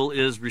individual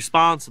is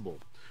responsible.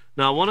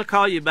 Now, I want to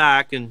call you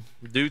back, and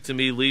due to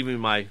me leaving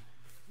my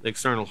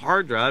external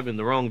hard drive in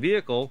the wrong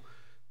vehicle,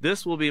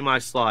 this will be my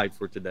slide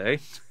for today.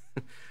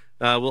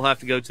 We'll have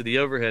to go to the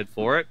overhead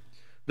for it.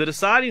 The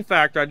deciding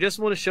factor, I just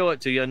want to show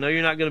it to you. I know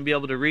you're not going to be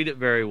able to read it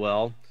very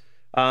well,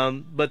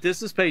 but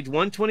this is page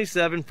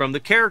 127 from the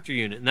character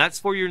unit, and that's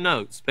for your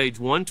notes. Page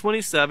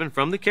 127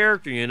 from the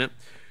character unit.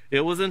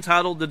 It was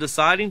entitled The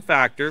Deciding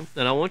Factor,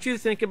 and I want you to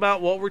think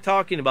about what we're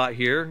talking about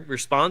here: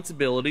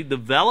 responsibility,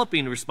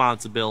 developing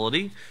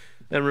responsibility.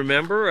 And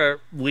remember,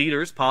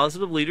 leaders,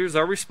 positive leaders,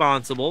 are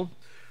responsible.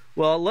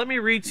 Well, let me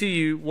read to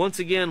you once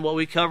again what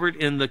we covered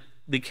in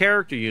the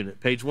character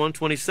unit, page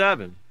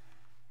 127.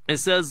 It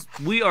says,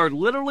 we are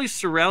literally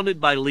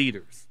surrounded by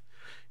leaders.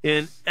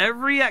 In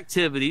every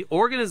activity,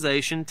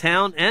 organization,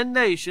 town, and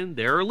nation,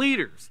 there are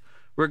leaders,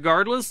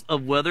 regardless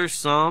of whether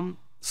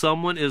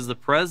someone is the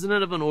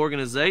president of an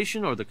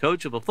organization or the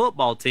coach of a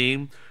football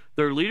team.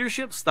 Their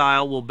leadership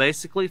style will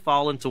basically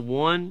fall into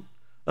one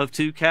of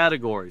two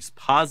categories: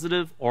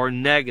 positive or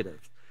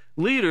negative.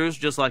 Leaders,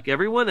 just like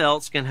everyone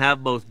else, can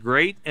have both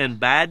great and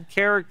bad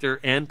character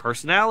and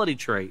personality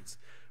traits.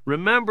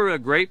 Remember, a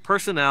great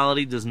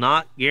personality does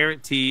not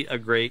guarantee a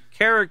great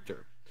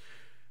character.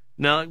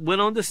 Now, it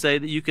went on to say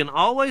that you can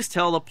always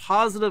tell a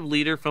positive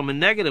leader from a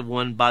negative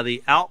one by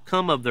the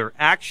outcome of their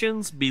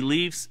actions,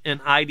 beliefs, and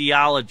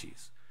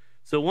ideologies.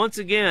 So once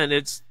again,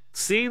 it's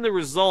seeing the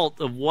result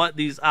of what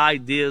these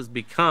ideas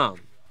become.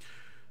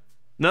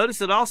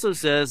 Notice it also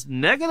says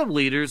negative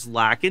leaders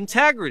lack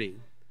integrity.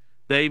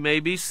 They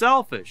may be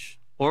selfish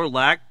or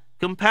lack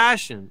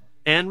compassion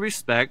and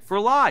respect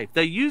for life.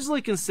 They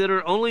usually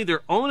consider only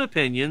their own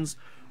opinions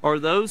or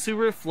those who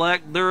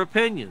reflect their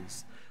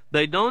opinions.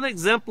 They don't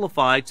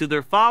exemplify to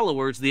their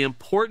followers the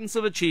importance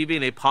of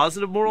achieving a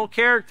positive moral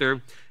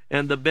character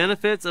and the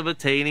benefits of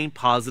attaining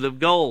positive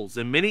goals.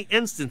 In many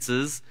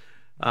instances,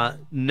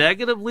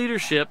 negative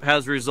leadership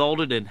has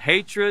resulted in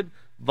hatred,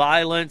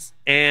 violence,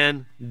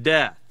 and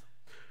death.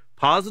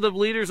 Positive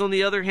leaders, on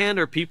the other hand,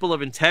 are people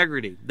of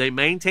integrity. They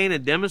maintain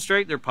and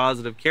demonstrate their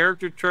positive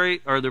character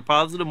trait or their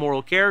positive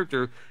moral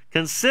character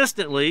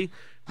consistently,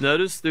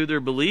 notice, through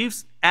their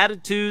beliefs,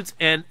 attitudes,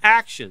 and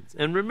actions.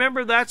 And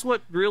remember, that's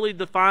what really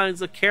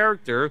defines a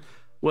character,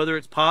 whether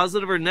it's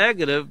positive or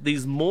negative.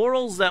 These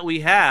morals that we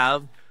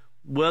have,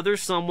 whether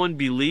someone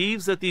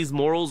believes that these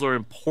morals are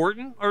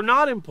important or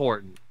not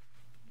important.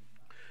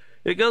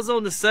 It goes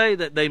on to say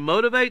that they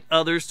motivate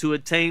others to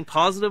attain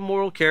positive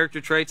moral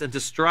character traits and to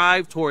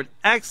strive toward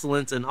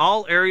excellence in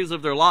all areas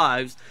of their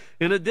lives.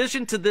 In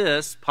addition to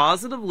this,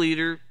 positive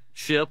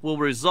leadership will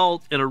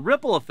result in a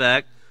ripple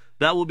effect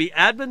that will be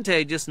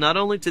advantageous not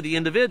only to the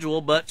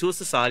individual but to a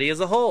society as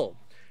a whole.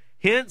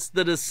 Hence,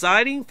 the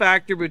deciding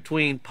factor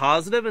between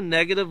positive and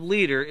negative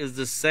leader is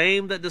the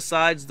same that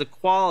decides the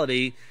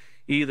quality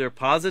either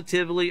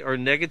positively or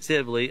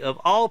negatively of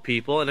all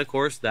people. And of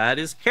course, that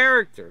is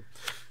character.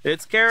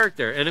 It's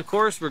character. And of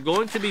course, we're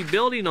going to be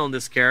building on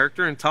this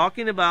character and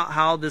talking about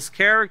how this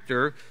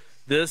character,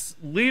 this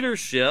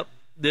leadership,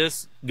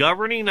 this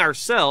governing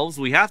ourselves,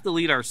 we have to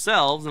lead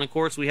ourselves. And of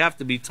course, we have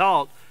to be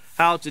taught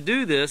how to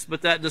do this.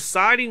 But that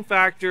deciding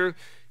factor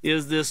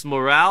is this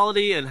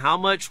morality and how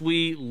much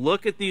we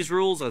look at these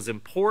rules as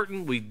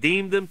important. We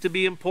deem them to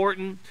be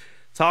important.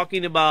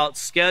 Talking about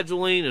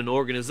scheduling and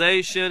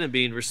organization and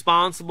being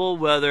responsible,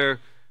 whether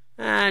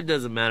it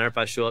doesn't matter if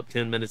I show up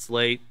 10 minutes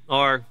late,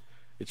 or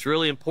it's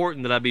really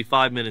important that I be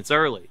 5 minutes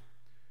early.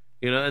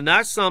 And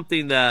that's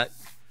something that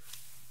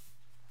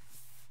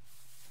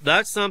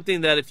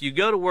if you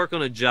go to work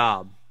on a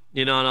job,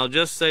 and I'll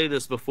just say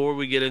this before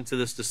we get into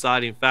this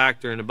deciding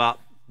factor and about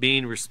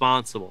being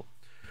responsible.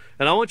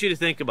 And I want you to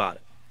think about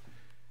it.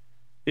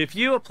 If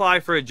you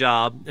apply for a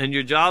job and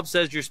your job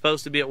says you're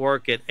supposed to be at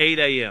work at 8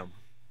 a.m.,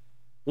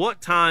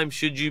 what time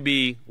should you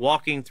be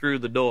walking through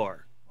the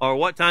door? Or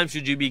what time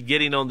should you be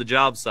getting on the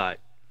job site?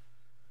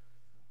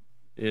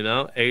 8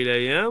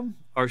 a.m.?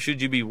 Or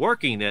should you be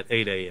working at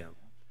 8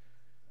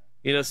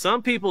 a.m.?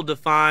 Some people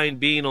define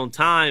being on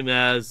time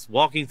as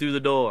walking through the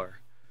door.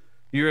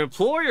 Your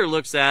employer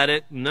looks at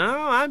it,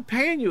 no, I'm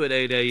paying you at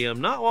 8 a.m.,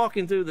 not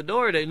walking through the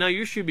door at 8. No,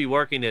 you should be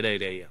working at 8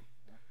 a.m.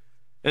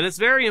 And it's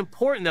very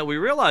important that we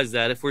realize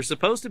that if we're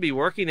supposed to be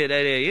working at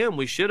 8 a.m.,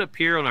 we should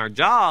appear on our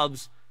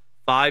jobs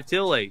 5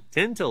 till 8,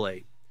 10 till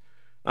 8.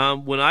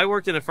 When I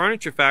worked in a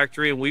furniture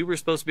factory and we were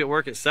supposed to be at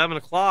work at 7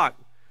 o'clock,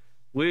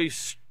 we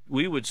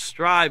would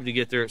strive to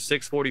get there at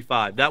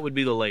 6:45. That would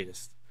be the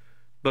latest.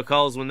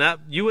 Because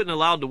you wouldn't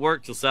allowed to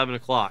work till 7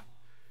 o'clock.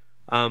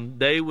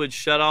 They would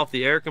shut off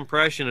the air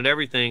compression and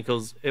everything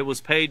because it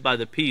was paid by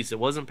the piece. It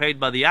wasn't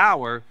paid by the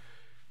hour,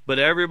 but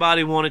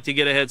everybody wanted to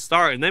get a head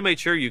start, and they made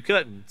sure you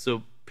couldn't.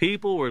 So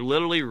people were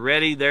literally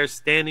ready. They're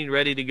standing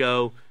ready to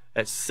go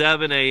at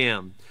 7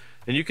 a.m.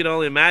 And you can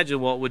only imagine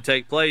what would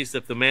take place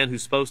if the man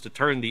who's supposed to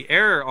turn the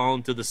air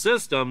on to the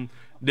system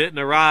didn't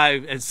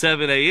arrive at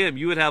 7 a.m.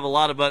 You would have a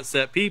lot of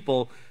upset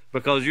people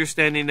because you're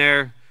standing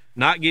there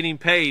not getting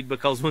paid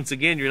because, once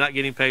again, you're not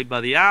getting paid by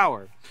the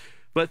hour.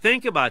 But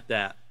think about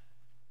that.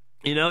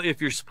 If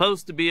you're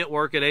supposed to be at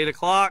work at 8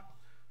 o'clock,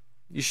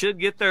 you should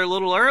get there a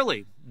little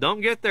early.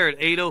 Don't get there at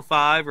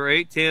 8:05 or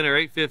 8:10 or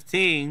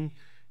 8:15.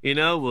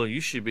 Well, you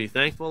should be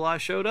thankful I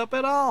showed up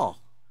at all.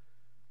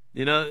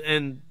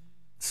 And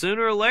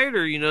sooner or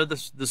later,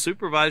 the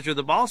supervisor,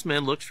 the boss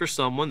man, looks for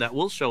someone that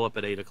will show up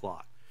at 8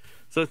 o'clock.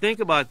 So think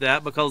about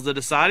that, because the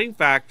deciding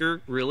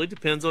factor really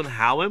depends on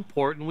how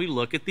important we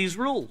look at these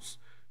rules.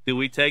 Do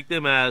we take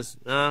them as,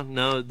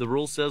 no, the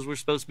rule says we're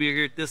supposed to be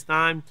here at this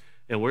time,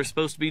 and we're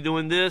supposed to be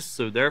doing this,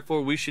 so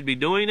therefore we should be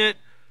doing it?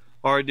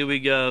 Or do we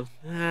go,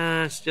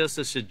 it's just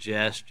a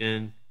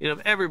suggestion.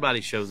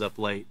 Everybody shows up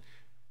late.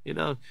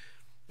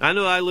 I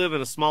know I live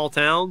in a small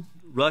town.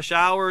 Rush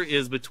hour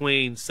is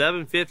between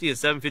 7:50 and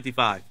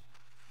 7:55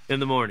 in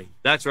the morning.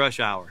 That's rush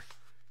hour.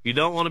 You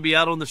don't want to be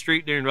out on the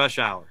street during rush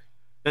hour.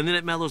 And then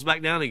it mellows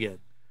back down again.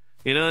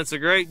 It's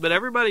but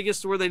everybody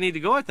gets to where they need to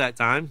go at that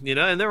time,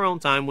 in their own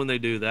time when they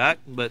do that.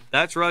 But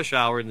that's rush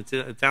hour in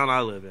the town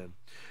I live in.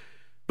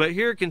 But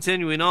here,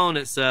 continuing on,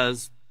 it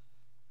says,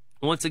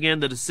 once again,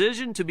 the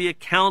decision to be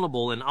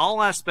accountable in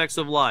all aspects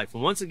of life.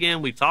 And once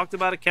again, we talked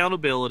about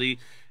accountability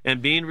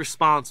and being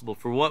responsible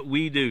for what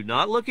we do.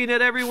 Not looking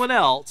at everyone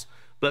else,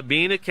 but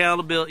being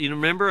accountable.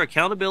 Remember,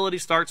 accountability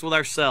starts with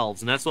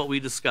ourselves, and that's what we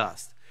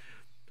discussed.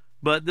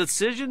 But the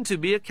decision to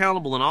be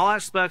accountable in all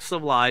aspects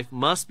of life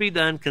must be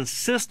done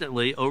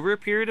consistently over a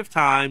period of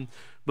time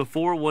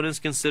before one is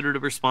considered a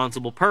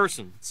responsible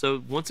person.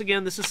 So once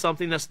again, this is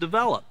something that's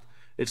developed.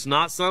 It's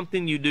not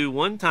something you do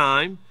one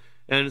time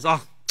and it's,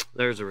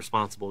 there's a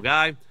responsible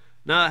guy.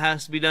 No, it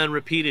has to be done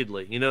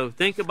repeatedly.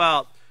 Think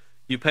about,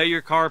 you pay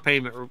your car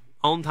payment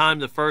on time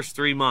the first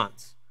 3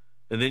 months,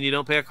 and then you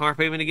don't pay a car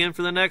payment again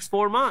for the next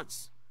 4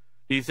 months.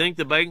 Do you think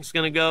the bank's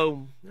going to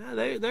go,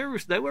 they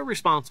were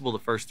responsible the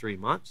first 3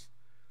 months?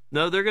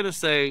 No, they're going to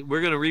say,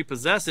 we're going to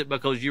repossess it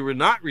because you were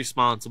not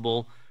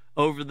responsible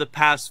over the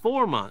past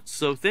 4 months.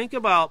 So think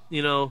about,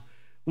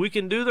 we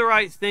can do the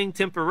right thing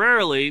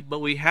temporarily, but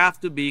we have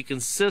to be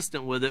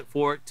consistent with it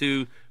for it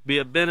to be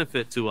a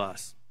benefit to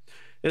us.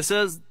 It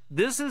says,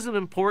 this is an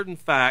important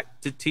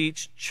fact to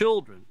teach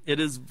children. It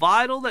is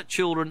vital that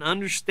children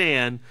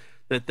understand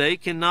that they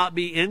cannot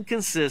be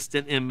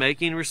inconsistent in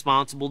making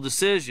responsible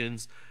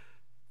decisions,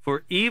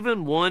 for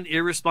even one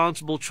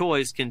irresponsible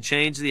choice can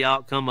change the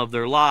outcome of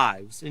their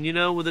lives. And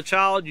with a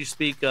child, you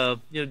speak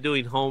of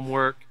doing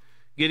homework,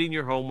 getting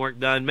your homework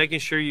done, making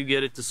sure you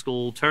get it to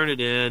school, turn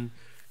it in,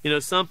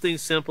 something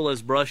simple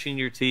as brushing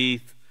your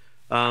teeth,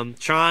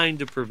 trying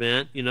to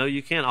prevent,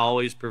 you can't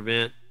always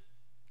prevent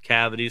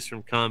cavities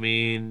from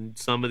coming.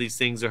 Some of these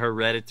things are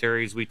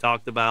hereditary, as we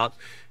talked about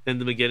in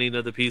the beginning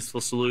of the Peaceful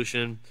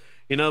Solution.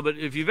 But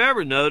if you've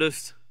ever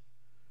noticed,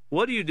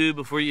 what do you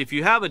do if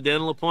you have a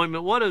dental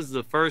appointment? What is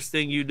the first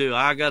thing you do?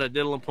 I got a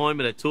dental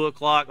appointment at 2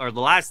 o'clock, or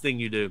the last thing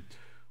you do.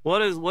 What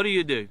do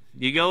you do?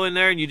 You go in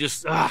there and you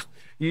just,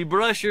 You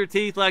brush your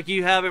teeth like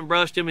you haven't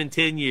brushed them in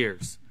 10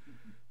 years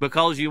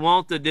because you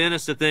want the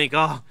dentist to think,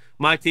 oh,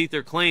 my teeth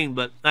are clean.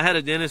 But I had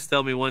a dentist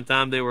tell me one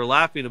time they were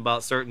laughing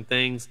about certain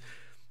things.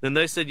 And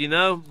they said, you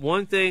know,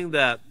 one thing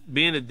that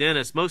being a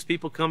dentist, most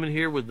people come in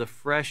here with the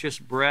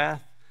freshest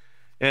breath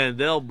and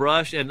they'll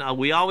brush. And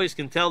we always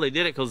can tell they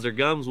did it because their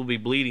gums will be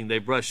bleeding. They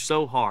brush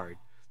so hard.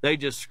 They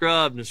just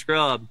scrubbed and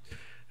scrubbed.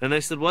 And they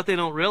said what they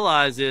don't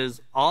realize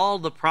is all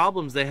the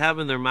problems they have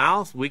in their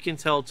mouth, we can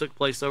tell took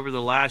place over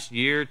the last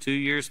year, 2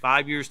 years,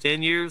 5 years,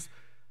 10 years.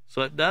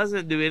 So it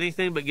doesn't do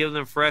anything but give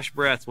them fresh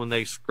breath when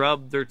they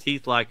scrub their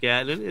teeth like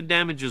that. And it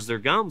damages their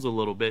gums a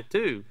little bit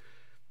too.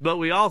 But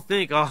we all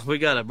think, oh, we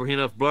got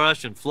to,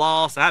 brush and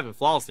floss. I haven't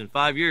flossed in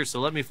 5 years, so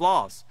let me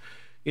floss.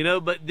 You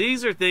know, but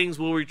these are things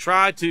where we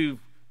try to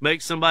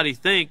make somebody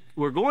think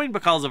we're going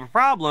because of a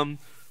problem,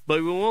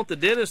 but we want the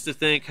dentist to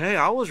think, hey,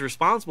 I was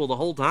responsible the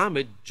whole time.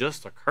 It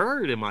just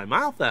occurred in my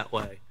mouth that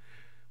way.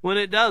 When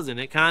it doesn't,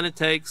 it kind of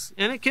takes,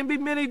 and it can be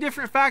many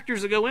different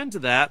factors that go into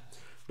that,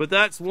 but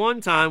that's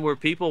one time where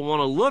people want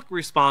to look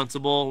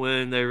responsible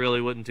when they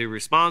really wouldn't be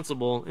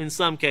responsible in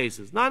some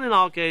cases. Not in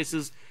all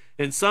cases,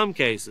 in some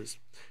cases.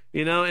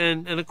 You know,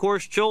 and of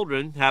course,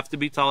 children have to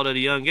be taught at a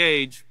young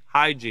age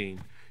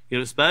hygiene, you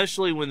know,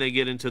 especially when they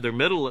get into their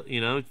middle,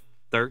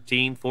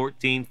 13,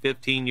 14,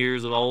 15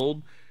 years of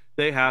old.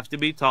 They have to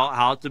be taught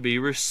how to be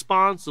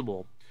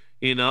responsible,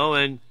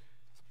 and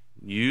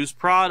use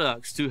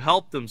products to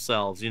help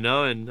themselves, and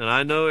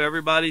I know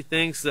everybody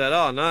thinks that,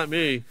 oh, not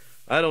me.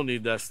 I don't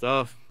need that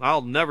stuff.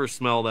 I'll never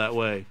smell that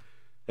way.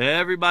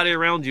 Everybody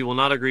around you will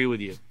not agree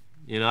with you.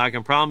 I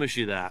can promise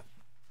you that.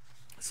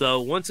 So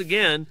once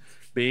again,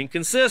 being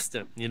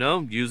consistent,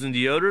 using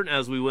deodorant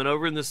as we went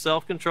over in the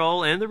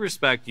self-control and the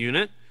respect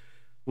unit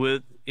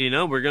with,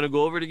 we're going to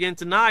go over it again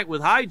tonight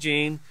with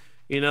hygiene.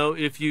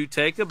 If you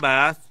take a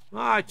bath,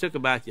 I took a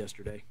bath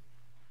yesterday.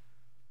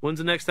 When's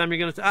the next time you're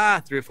going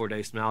to, 3 or 4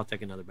 days from now, I'll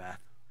take another bath.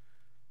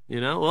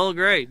 Well,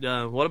 great.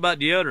 What about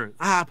deodorant?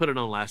 I put it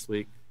on last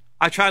week.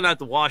 I try not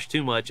to wash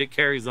too much. It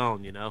carries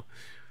on,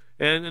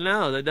 And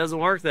no, that doesn't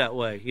work that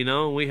way,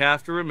 and we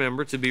have to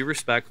remember to be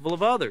respectful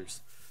of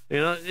others.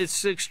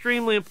 It's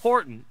extremely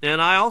important.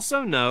 And I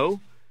also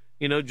know,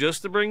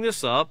 just to bring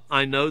this up,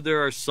 I know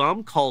there are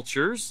some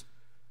cultures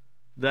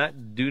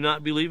that do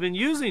not believe in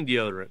using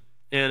deodorant.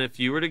 And if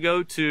you were to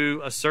go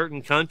to a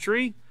certain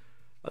country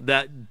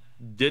that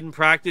didn't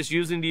practice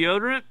using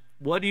deodorant,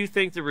 what do you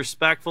think the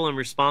respectful and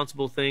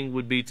responsible thing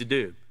would be to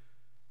do?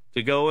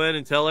 To go in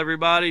and tell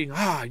everybody,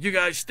 you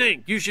guys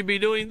stink, you should be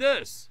doing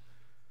this.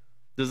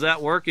 Does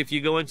that work if you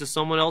go into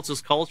someone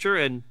else's culture?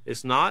 And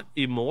it's not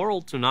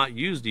immoral to not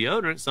use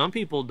deodorant. Some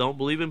people don't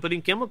believe in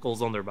putting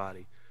chemicals on their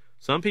body.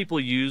 Some people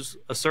use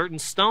a certain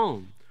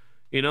stone.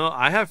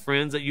 I have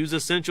friends that use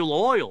essential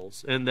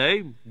oils, and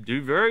they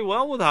do very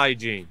well with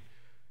hygiene.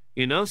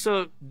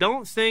 So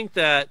don't think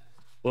that,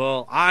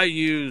 well, I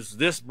use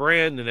this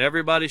brand and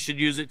everybody should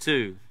use it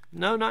too.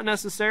 No, not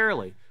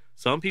necessarily.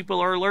 Some people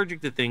are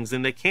allergic to things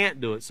and they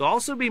can't do it. So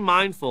also be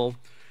mindful,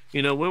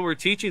 when we're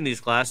teaching these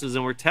classes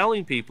and we're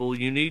telling people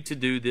you need to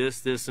do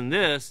this, this, and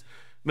this,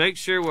 make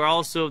sure we're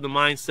also of the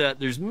mindset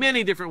there's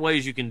many different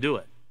ways you can do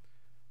it.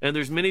 And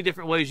there's many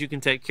different ways you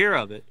can take care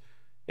of it.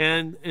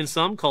 And in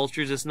some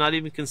cultures, it's not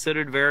even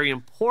considered very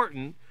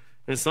important.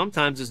 And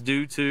sometimes it's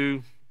due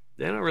to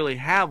they don't really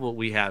have what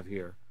we have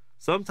here.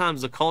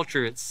 Sometimes the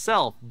culture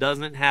itself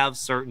doesn't have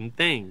certain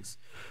things.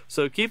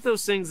 So keep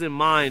those things in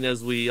mind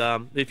as we,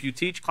 if you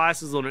teach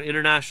classes on an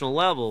international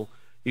level,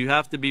 you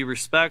have to be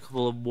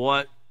respectful of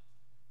what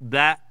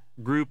that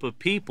group of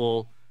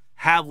people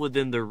have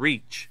within their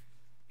reach.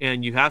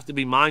 And you have to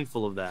be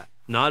mindful of that.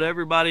 Not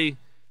everybody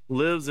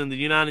lives in the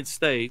United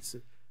States,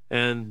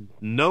 and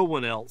no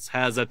one else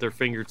has at their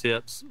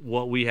fingertips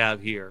what we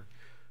have here.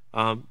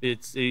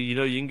 It's, you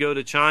can go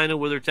to China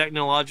where they're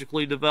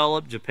technologically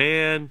developed,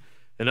 Japan,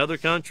 and other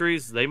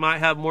countries, they might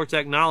have more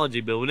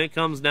technology, but when it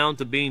comes down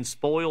to being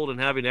spoiled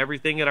and having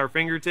everything at our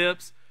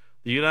fingertips,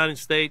 the United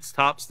States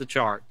tops the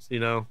charts.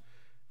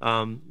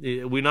 I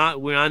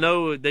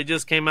know they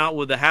just came out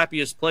with the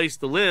happiest place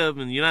to live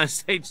in the United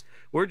States.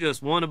 We're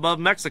just one above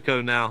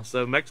Mexico now,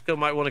 so Mexico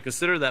might want to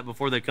consider that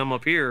before they come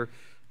up here.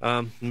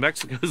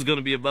 Mexico is going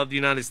to be above the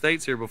United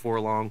States here before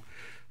long.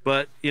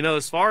 But,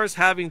 as far as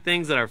having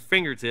things at our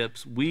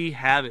fingertips, we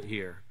have it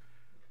here.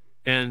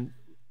 And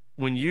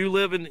when you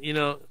live in,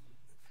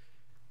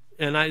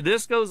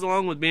 this goes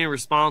along with being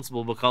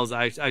responsible, because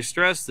I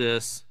stress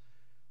this.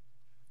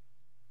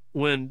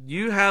 When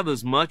you have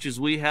as much as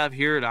we have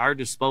here at our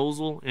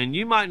disposal, and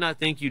you might not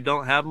think you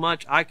don't have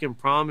much, I can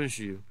promise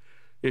you,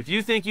 if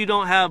you think you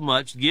don't have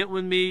much, get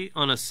with me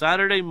on a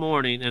Saturday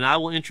morning, and I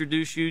will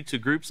introduce you to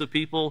groups of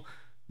people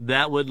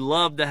that would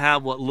love to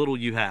have what little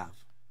you have.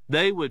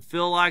 They would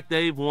feel like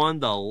they've won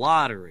the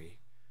lottery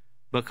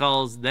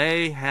because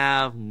they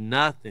have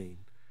nothing.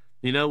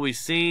 We've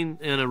seen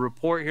in a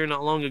report here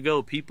not long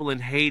ago, people in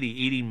Haiti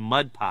eating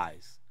mud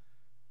pies.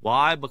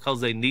 Why? Because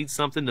they need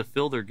something to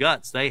fill their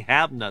guts. They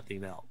have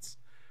nothing else.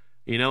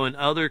 In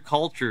other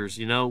cultures,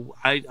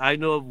 I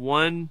know of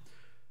one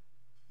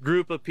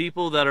group of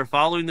people that are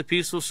following the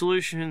peaceful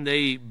solution, they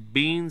eat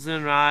beans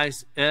and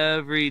rice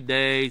every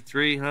day,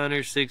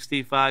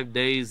 365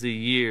 days a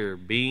year,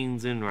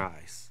 beans and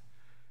rice.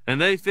 And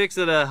they fix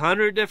it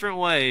 100 different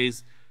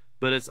ways,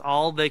 but it's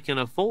all they can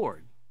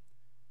afford.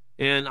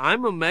 And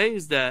I'm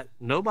amazed that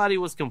nobody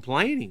was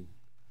complaining.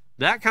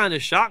 That kind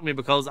of shocked me,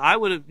 because I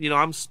would have,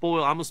 I'm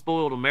a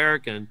spoiled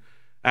American.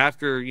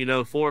 After,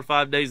 4 or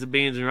 5 days of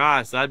beans and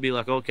rice, I'd be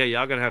like, okay,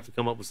 y'all gonna have to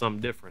come up with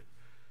something different.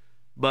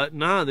 But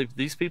no,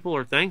 these people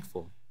are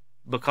thankful,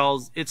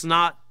 because it's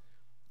not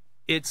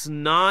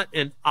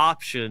an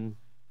option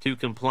to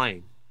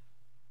complain.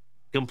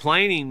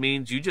 Complaining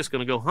means you're just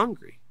going to go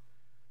hungry.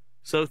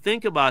 So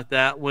think about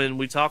that when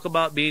we talk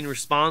about being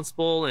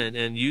responsible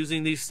and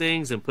using these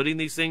things and putting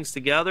these things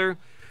together,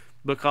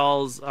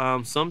 because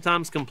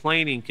sometimes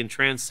complaining can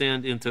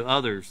transcend into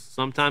others.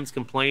 Sometimes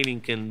complaining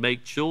can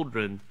make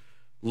children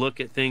look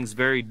at things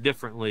very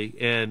differently,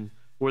 and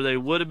where they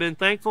would have been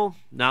thankful,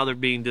 now they're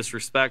being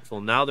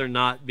disrespectful. Now they're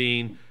not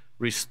being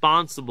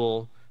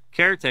responsible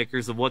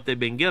caretakers of what they've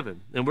been given.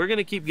 And we're going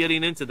to keep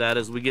getting into that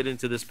as we get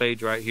into this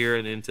page right here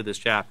and into this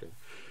chapter.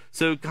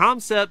 So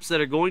concepts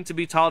that are going to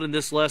be taught in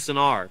this lesson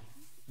are,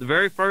 the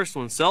very first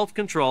one,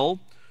 self-control,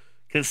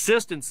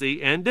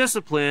 consistency, and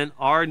discipline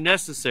are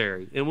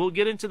necessary. And we'll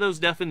get into those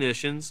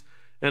definitions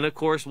and, of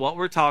course, what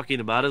we're talking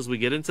about as we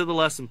get into the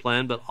lesson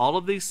plan. But all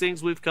of these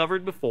things we've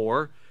covered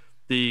before,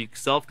 the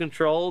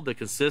self-control, the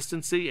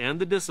consistency, and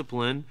the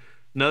discipline,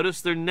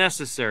 notice they're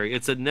necessary.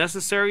 It's a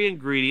necessary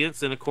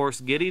ingredients, and of course,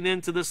 getting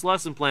into this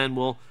lesson plan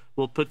will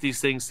put these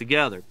things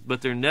together.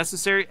 But they're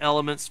necessary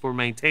elements for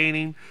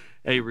maintaining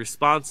a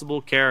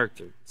responsible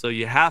character. So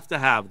you have to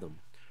have them.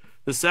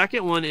 The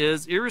second one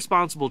is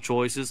irresponsible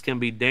choices can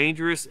be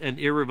dangerous and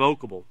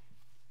irrevocable.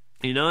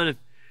 And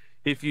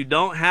if you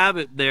don't have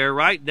it there,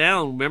 write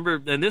down,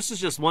 remember, and this is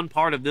just one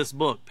part of this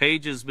book,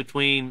 pages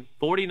between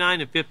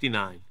 49 and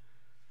 59.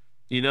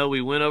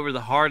 We went over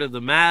the heart of the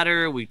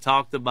matter. We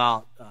talked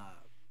about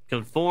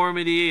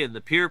conformity and the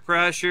peer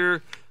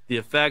pressure, the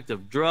effect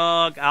of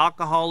drug,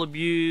 alcohol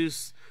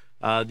abuse,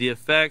 the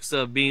effects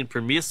of being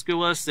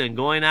promiscuous and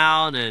going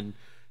out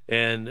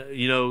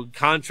and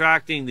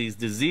contracting these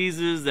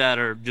diseases that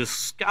are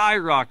just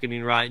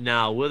skyrocketing right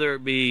now, whether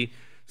it be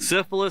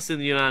syphilis in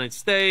the United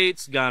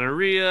States,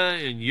 gonorrhea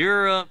in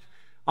Europe.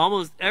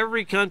 Almost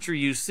every country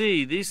you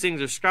see, these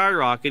things are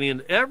skyrocketing,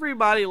 and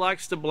everybody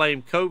likes to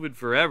blame COVID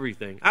for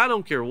everything. I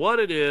don't care what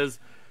it is.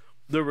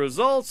 The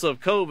results of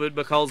COVID,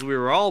 because we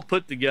were all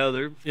put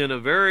together in a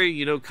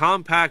very,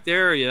 compact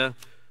area,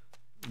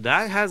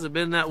 that hasn't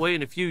been that way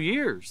in a few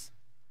years.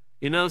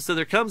 So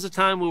there comes a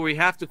time where we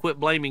have to quit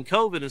blaming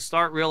COVID and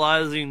start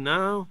realizing,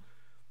 no,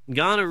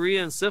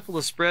 gonorrhea and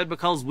syphilis spread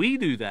because we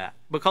do that,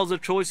 because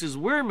of choices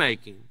we're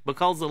making,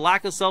 because of the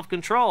lack of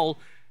self-control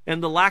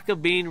and the lack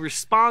of being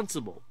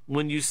responsible.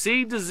 When you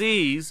see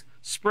disease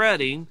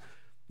spreading,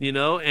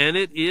 and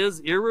it is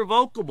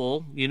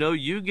irrevocable,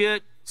 you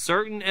get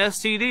certain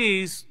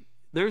STDs,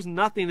 there's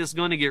nothing that's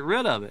going to get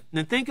rid of it.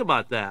 And think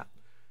about that.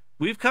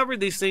 We've covered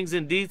these things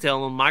in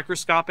detail on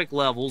microscopic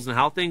levels and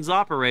how things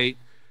operate.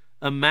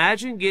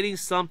 Imagine getting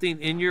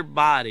something in your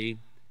body,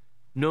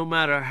 no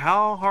matter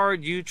how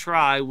hard you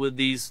try with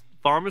these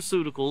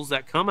pharmaceuticals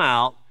that come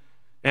out,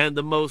 and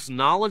the most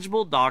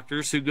knowledgeable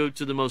doctors who go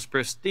to the most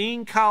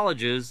pristine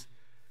colleges,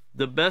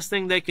 the best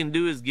thing they can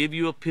do is give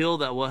you a pill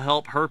that will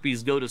help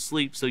herpes go to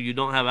sleep so you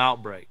don't have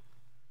outbreak.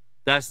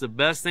 That's the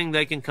best thing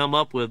they can come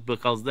up with,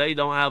 because they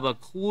don't have a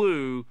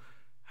clue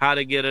how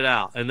to get it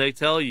out. And they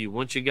tell you,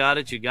 once you got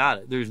it, you got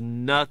it. There's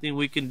nothing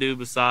we can do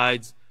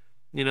besides,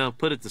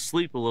 put it to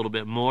sleep a little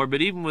bit more.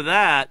 But even with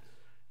that,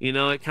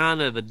 it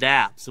kind of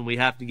adapts, and we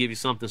have to give you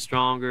something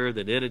stronger,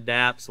 that it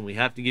adapts, and we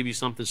have to give you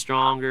something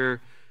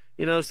stronger.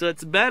 So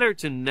it's better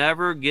to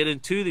never get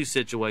into these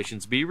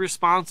situations. Be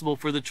responsible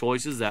for the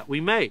choices that we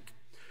make.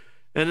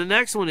 And the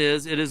next one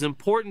is, it is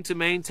important to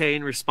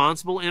maintain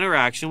responsible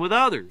interaction with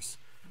others.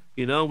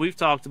 We've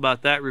talked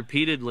about that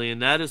repeatedly, and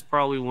that is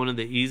probably one of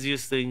the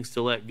easiest things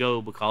to let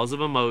go because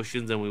of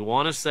emotions, and we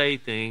want to say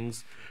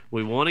things.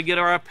 We want to get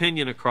our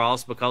opinion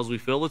across because we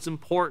feel it's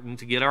important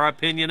to get our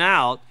opinion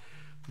out.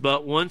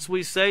 But once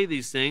we say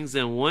these things,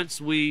 and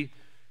once we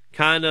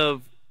kind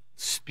of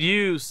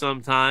spew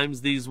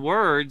sometimes these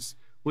words,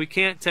 we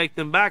can't take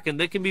them back, and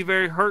they can be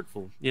very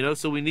hurtful.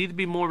 So we need to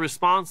be more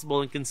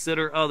responsible and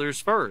consider others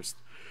first.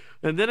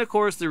 And then, of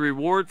course, the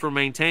reward for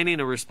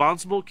maintaining a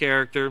responsible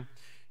character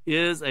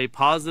is a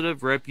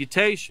positive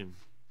reputation.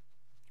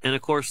 And,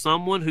 of course,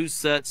 someone who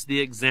sets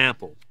the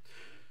example.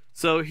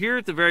 So here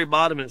at the very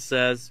bottom it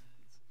says,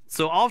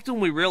 so often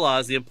we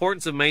realize the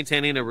importance of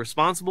maintaining a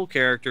responsible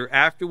character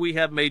after we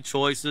have made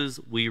choices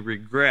we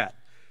regret.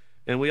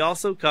 And we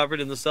also covered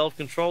in the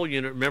self-control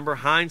unit, remember,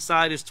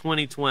 hindsight is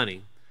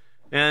 20/20.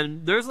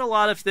 And there's a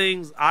lot of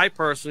things I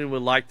personally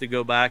would like to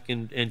go back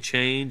and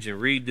change and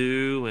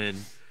redo,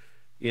 and,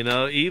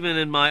 even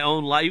in my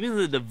own life, even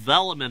the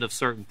development of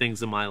certain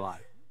things in my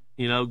life,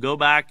 go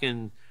back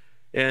and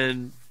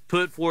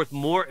put forth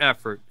more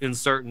effort in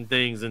certain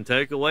things and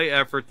take away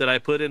effort that I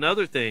put in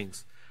other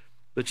things.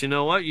 But you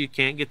know what? You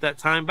can't get that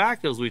time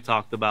back, as we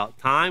talked about.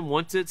 Time,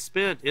 once it's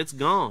spent, it's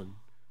gone.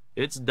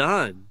 It's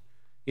done.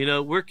 You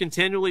know, we're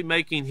continually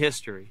making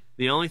history.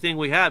 The only thing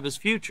we have is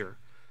future.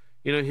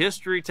 You know,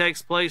 history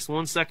takes place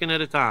 1 second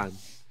at a time,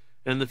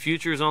 and the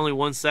future is only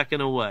 1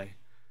 second away.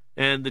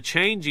 And the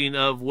changing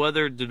of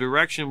whether the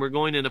direction we're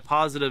going in a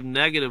positive,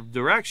 negative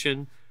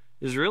direction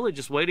is really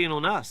just waiting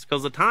on us,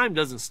 because the time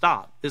doesn't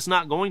stop. It's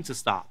not going to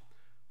stop.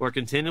 We're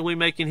continually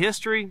making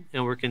history,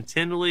 and we're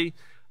continually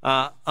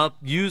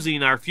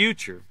using our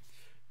future.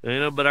 You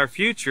know, but our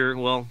future,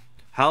 well,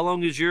 how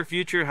long is your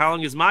future? How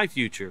long is my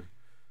future?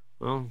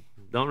 Well,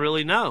 don't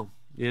really know.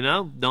 You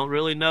know, don't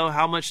really know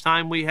how much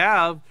time we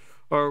have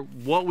or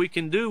what we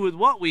can do with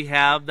what we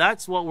have.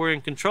 That's what we're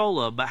in control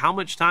of. But how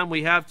much time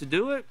we have to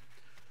do it?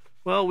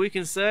 Well, we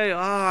can say, oh,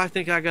 I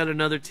think I got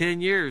another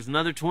 10 years,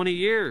 another 20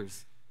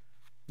 years.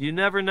 You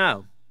never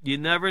know. You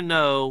never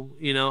know,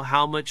 you know,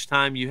 how much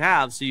time you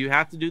have. So you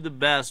have to do the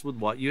best with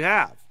what you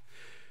have.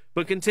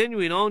 But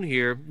continuing on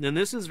here, and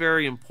this is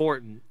very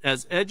important,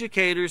 as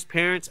educators,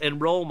 parents, and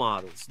role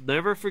models,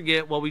 never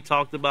forget what we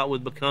talked about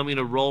with becoming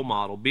a role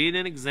model, being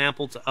an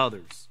example to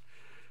others.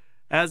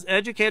 As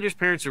educators,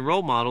 parents, and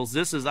role models,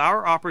 this is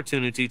our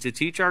opportunity to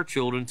teach our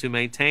children to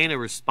maintain a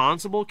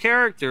responsible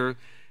character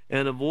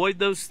and avoid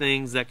those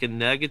things that can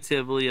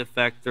negatively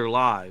affect their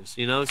lives.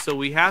 You know, so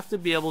we have to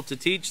be able to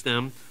teach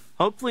them,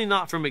 hopefully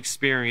not from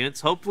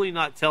experience, hopefully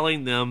not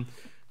telling them,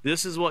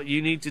 this is what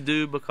you need to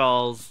do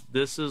because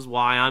this is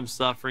why I'm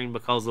suffering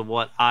because of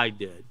what I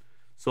did.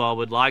 So I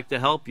would like to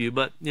help you.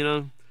 But, you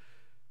know,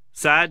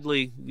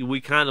 sadly,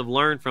 we kind of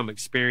learn from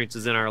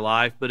experiences in our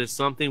life, but it's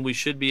something we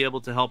should be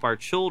able to help our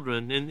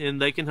children, and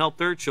they can help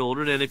their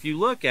children. And if you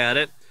look at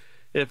it,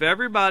 if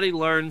everybody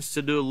learns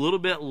to do a little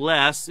bit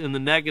less in the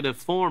negative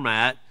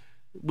format,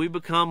 we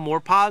become more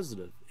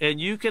positive.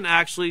 And you can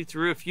actually,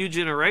 through a few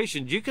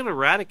generations, you can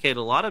eradicate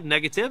a lot of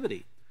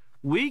negativity.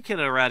 We can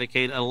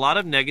eradicate a lot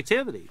of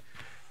negativity.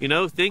 You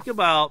know, think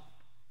about,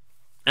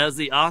 as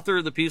the author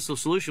of the Peaceful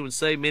Solution would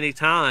say many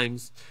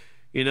times,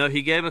 you know,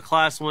 he gave a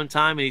class one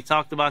time and he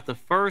talked about the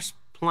first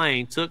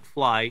plane took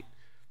flight,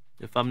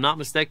 if I'm not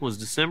mistaken, was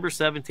December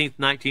 17th,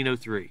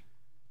 1903.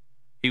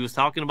 He was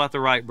talking about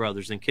the Wright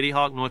brothers in Kitty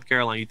Hawk, North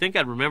Carolina. You'd think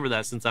I'd remember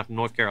that since I'm from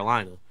North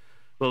Carolina.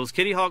 But it was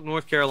Kitty Hawk,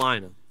 North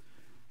Carolina.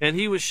 And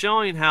he was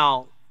showing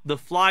how the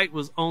flight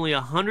was only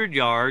 100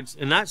 yards,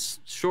 and that's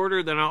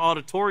shorter than our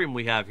auditorium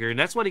we have here. And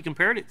that's what he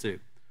compared it to,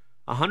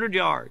 100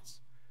 yards.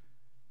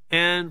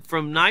 And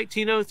from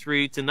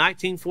 1903 to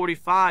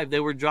 1945, they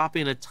were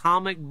dropping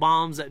atomic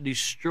bombs that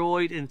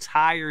destroyed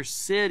entire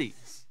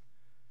cities.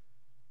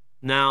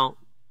 Now,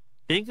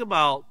 think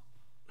about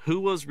who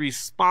was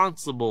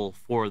responsible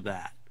for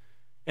that.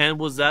 And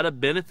was that a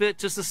benefit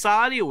to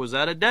society, or was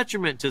that a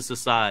detriment to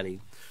society?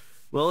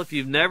 Well, if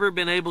you've never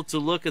been able to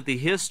look at the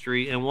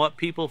history and what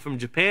people from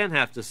Japan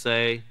have to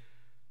say,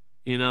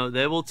 you know,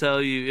 they will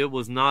tell you it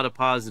was not a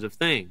positive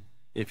thing.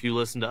 If you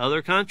listen to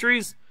other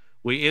countries,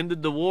 we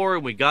ended the war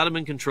and we got them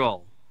in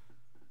control.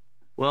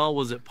 Well,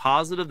 was it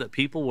positive that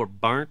people were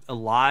burnt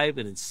alive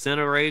and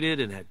incinerated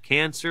and had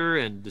cancer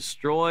and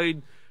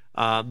destroyed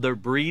their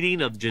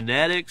breeding of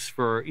genetics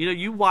for, you know,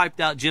 you wiped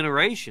out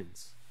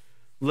generations.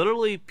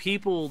 Literally,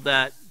 people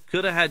that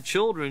could have had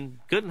children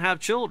couldn't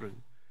have children.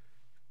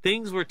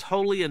 Things were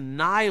totally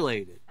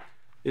annihilated.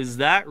 Is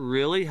that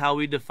really how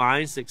we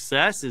define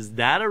success? Is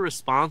that a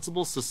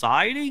responsible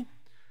society?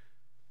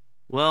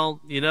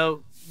 Well, you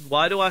know,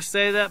 why do I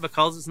say that?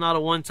 Because it's not a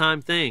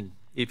one-time thing.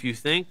 If you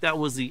think that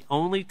was the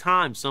only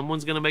time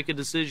someone's going to make a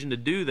decision to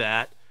do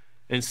that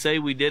and say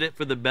we did it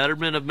for the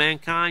betterment of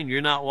mankind,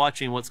 you're not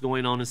watching what's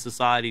going on in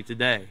society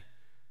today.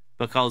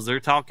 Because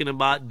they're talking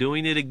about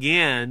doing it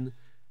again,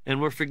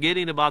 and we're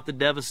forgetting about the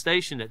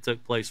devastation that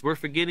took place. We're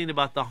forgetting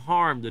about the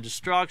harm, the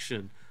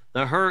destruction,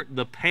 the hurt,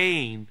 the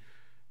pain,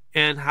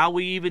 and how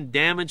we even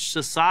damaged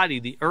society,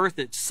 the earth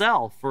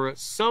itself, for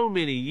so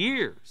many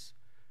years.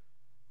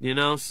 You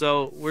know,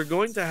 so we're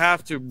going to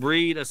have to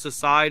breed a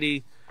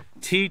society,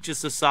 teach a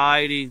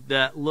society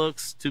that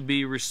looks to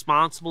be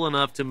responsible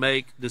enough to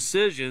make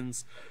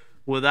decisions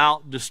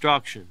without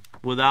destruction,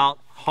 without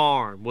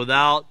harm,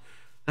 without,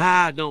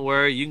 don't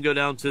worry, you can go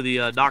down to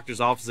the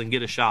doctor's office and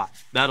get a shot.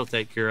 That'll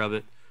take care of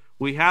it.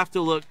 We have to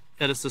look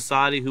at a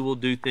society who will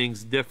do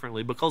things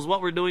differently, because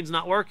what we're doing is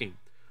not working.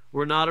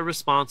 We're not a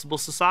responsible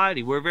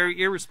society. We're a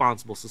very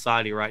irresponsible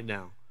society right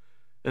now.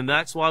 And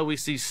that's why we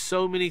see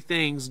so many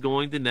things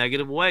going the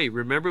negative way.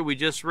 Remember, we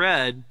just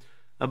read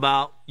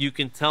about you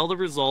can tell the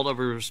result of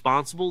a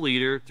responsible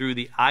leader through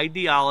the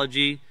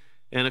ideology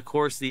and, of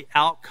course, the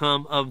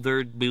outcome of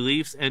their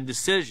beliefs and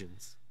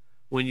decisions.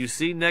 When you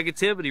see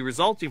negativity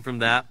resulting from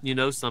that, you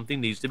know something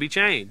needs to be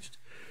changed.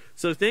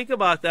 So think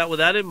about that with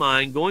that in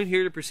mind. Going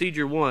here to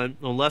Procedure 1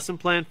 on Lesson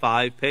Plan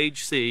 5,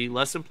 page C,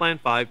 Lesson Plan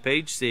 5,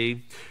 page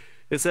C,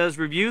 it says,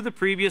 review the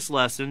previous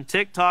lesson,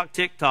 tick-tock,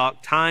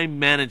 time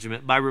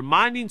management, by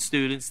reminding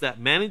students that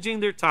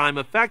managing their time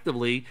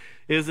effectively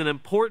is an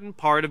important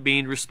part of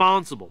being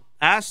responsible.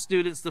 Ask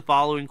students the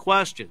following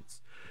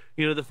questions.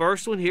 The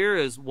first one here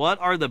is, what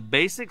are the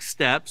basic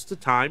steps to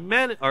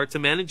to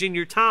managing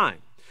your time?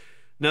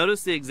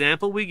 Notice the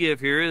example we give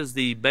here is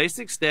the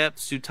basic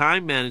steps to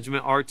time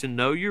management are to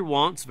know your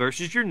wants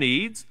versus your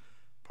needs,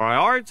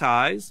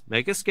 prioritize,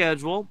 make a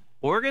schedule,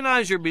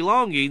 organize your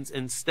belongings,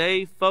 and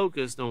stay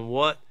focused on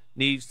what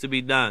needs to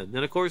be done.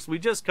 And of course, we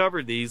just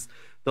covered these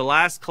the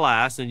last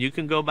class, and you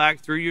can go back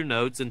through your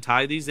notes and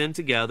tie these in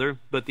together,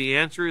 but the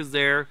answer is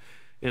there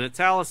in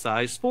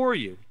italicized for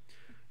you.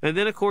 And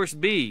then of course,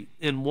 B,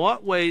 in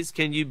what ways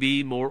can you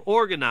be more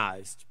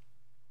organized?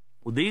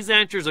 Well, these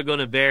answers are going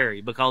to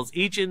vary because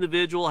each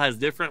individual has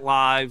different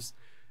lives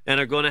and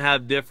are going to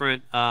have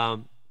different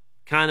kind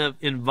of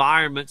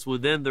environments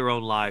within their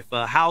own life.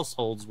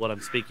 Households, what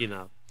I'm speaking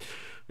of.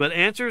 But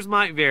answers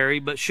might vary,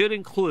 but should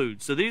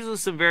include. So these are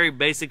some very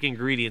basic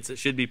ingredients that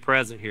should be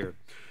present here.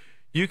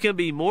 You can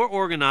be more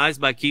organized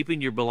by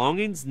keeping your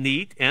belongings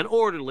neat and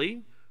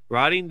orderly,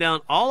 writing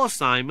down all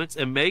assignments,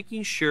 and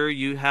making sure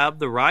you have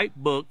the right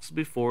books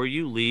before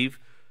you leave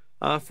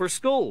for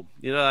school.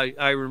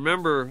 I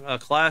remember a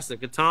class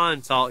that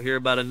Catan taught here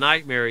about a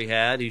nightmare he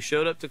had. He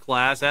showed up to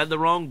class, had the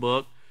wrong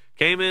book,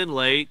 came in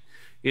late,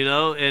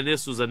 and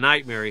this was a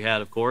nightmare he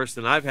had, of course.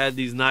 And I've had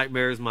these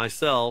nightmares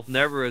myself,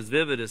 never as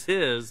vivid as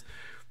his.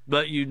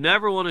 But you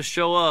never want to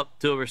show up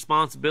to a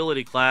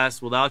responsibility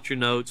class without your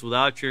notes,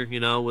 without your,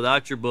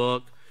 without your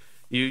book.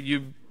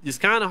 It's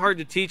kind of hard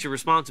to teach a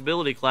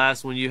responsibility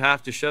class when you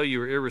have to show you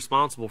were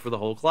irresponsible for the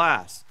whole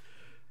class.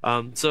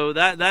 So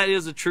that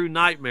is a true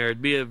nightmare.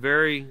 It'd be a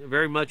very,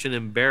 very much an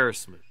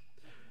embarrassment.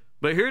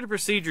 But here's the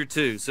procedure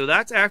 2. So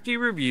that's after you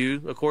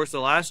review, of course, the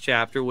last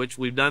chapter, which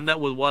we've done that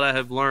with what I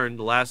have learned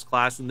the last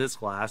class and this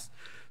class.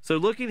 So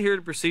looking here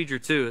at procedure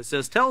 2, it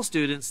says, tell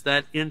students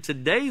that in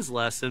today's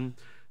lesson,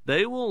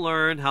 they will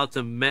learn how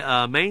to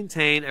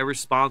maintain a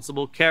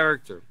responsible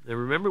character. And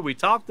remember, we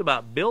talked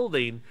about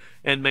building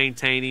and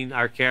maintaining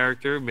our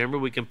character. Remember,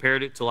 we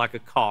compared it to like a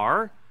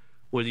car,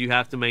 where you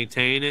have to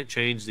maintain it,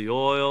 change the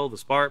oil, the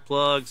spark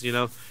plugs.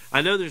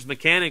 I know there's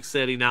mechanics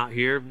sitting out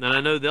here, and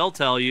I know they'll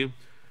tell you.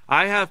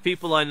 I have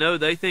people I know,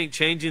 they think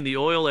changing the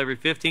oil every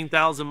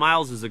 15,000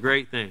 miles is a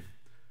great thing.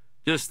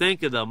 Just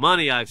think of the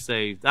money I've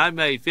saved. I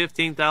made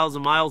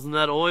 15,000 miles in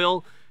that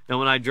oil, and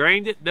when I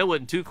drained it, there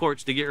wasn't 2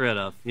 quarts to get rid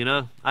of.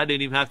 I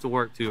didn't even have to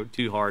work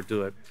too hard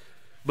to it.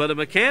 But a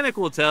mechanic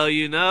will tell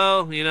you,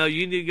 no,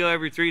 you need to go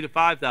every 3,000 to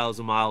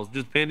 5,000 miles,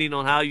 depending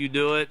on how you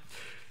do it.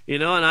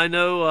 And I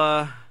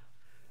know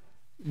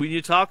when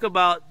you talk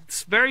about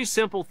very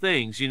simple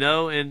things,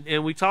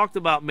 and we talked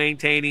about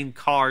maintaining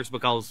cars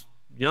because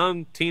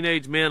young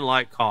teenage men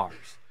like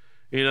cars.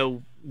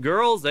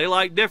 Girls, they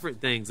like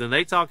different things, and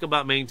they talk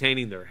about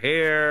maintaining their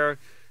hair,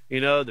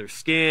 their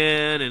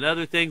skin and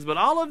other things. But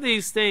all of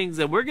these things,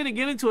 and we're going to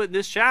get into it in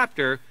this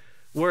chapter,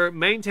 where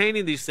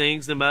maintaining these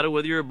things, no matter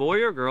whether you're a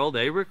boy or a girl,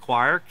 they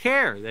require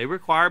care. They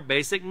require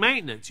basic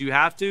maintenance. You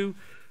have to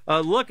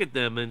look at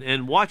them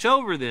and watch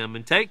over them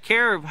and take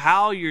care of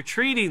how you're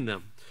treating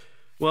them.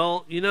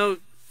 Well,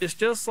 it's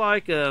just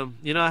like, I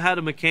had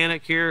a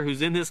mechanic here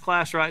who's in this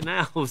class right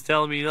now was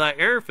telling me, like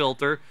air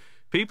filter,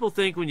 people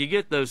think when you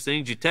get those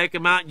things, you take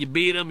them out and you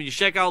beat them and you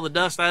shake all the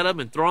dust out of them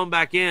and throw them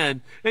back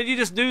in, and you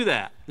just do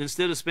that.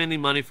 Instead of spending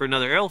money for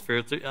another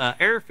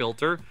air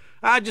filter,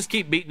 I just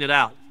keep beating it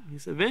out. He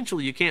said,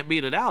 eventually you can't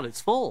beat it out.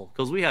 It's full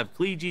because we have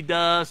kludgy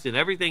dust and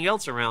everything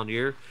else around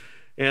here.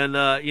 And,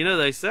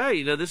 they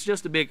say, this is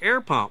just a big air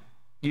pump.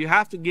 You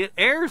have to get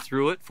air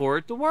through it for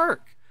it to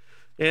work.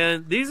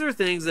 And these are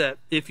things that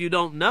if you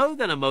don't know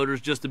that a motor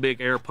is just a big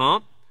air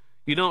pump,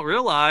 you don't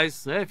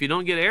realize, hey, if you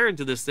don't get air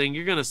into this thing,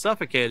 you're going to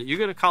suffocate it. You're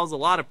going to cause a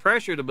lot of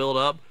pressure to build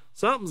up.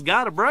 Something's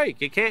got to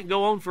break. It can't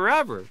go on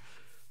forever.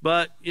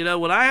 But,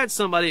 when I had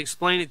somebody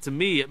explain it to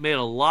me, it made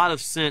a lot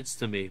of sense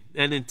to me.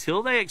 And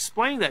until they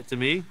explained that to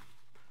me,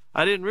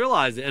 I didn't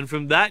realize it. And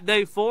from that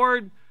day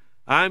forward,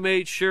 I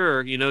made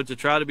sure, to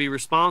try to be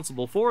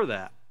responsible for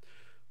that.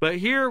 But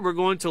here we're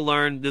going to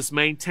learn this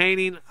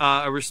maintaining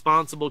a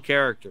responsible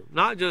character,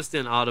 not just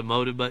in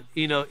automotive, but,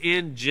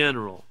 in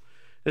general.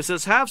 It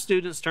says, have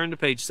students turn to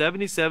page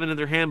 77 of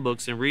their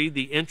handbooks and read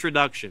the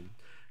introduction.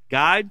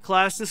 Guide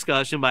class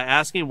discussion by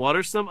asking what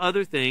are some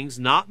other things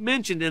not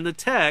mentioned in the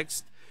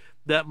text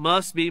that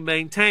must be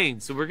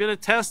maintained. So we're going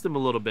to test them a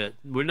little bit.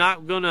 We're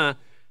not going to,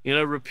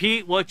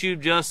 repeat what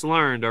you've just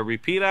learned or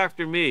repeat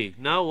after me.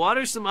 No, what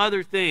are some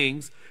other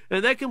things?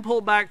 And they can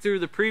pull back through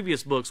the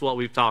previous books what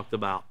we've talked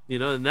about,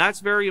 and that's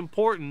very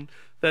important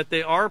that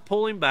they are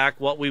pulling back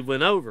what we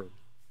went over.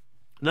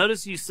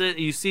 Notice you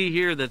see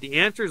here that the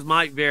answers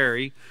might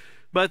vary,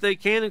 but they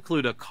can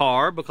include a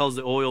car because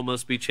the oil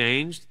must be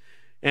changed,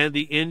 and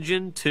the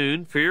engine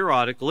tuned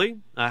periodically,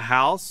 a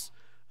house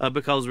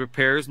because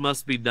repairs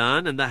must be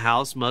done and the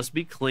house must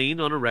be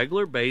cleaned on a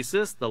regular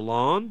basis, the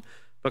lawn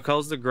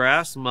because the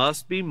grass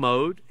must be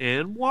mowed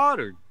and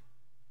watered.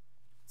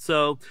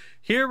 So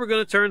here we're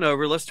going to turn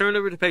over. Let's turn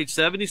over to page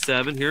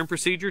 77 here in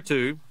procedure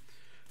 2.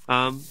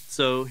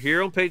 So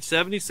here on page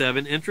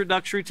 77,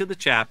 introductory to the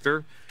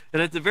chapter.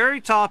 And at the very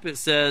top it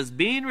says,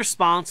 being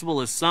responsible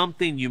is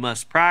something you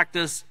must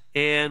practice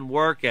and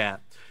work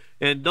at.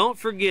 And don't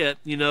forget,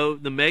 you know,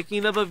 the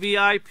making of a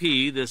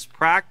VIP, this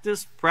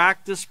practice,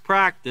 practice,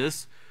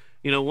 practice.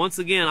 You know, once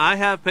again, I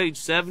have page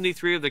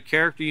 73 of the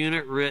character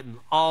unit written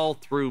all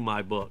through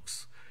my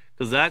books,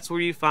 because that's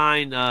where you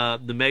find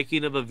the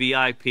making of a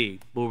VIP,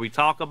 where we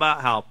talk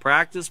about how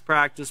practice,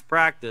 practice,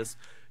 practice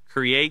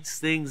creates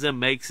things and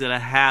makes it a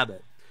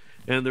habit.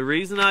 And the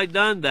reason I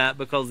done that,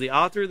 because the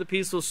author of the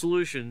Peaceful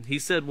Solution, he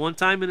said one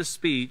time in a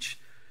speech,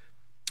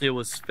 it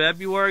was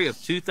February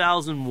of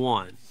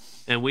 2001,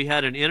 and we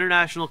had an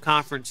international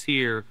conference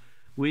here.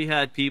 We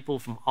had people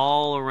from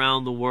all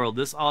around the world.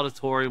 This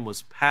auditorium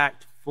was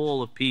packed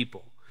full of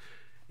people.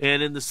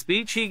 And in the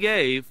speech he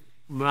gave,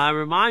 I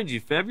remind you,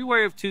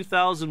 February of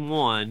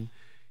 2001,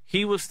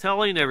 he was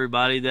telling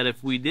everybody that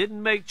if we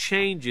didn't make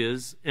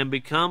changes and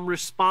become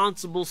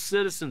responsible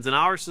citizens in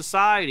our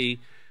society,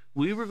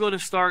 we were going to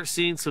start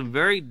seeing some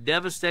very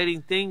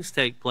devastating things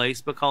take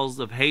place because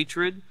of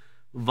hatred,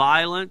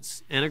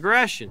 violence, and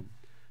aggression.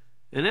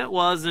 And it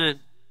wasn't,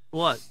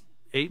 what,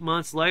 8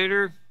 months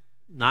later,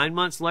 9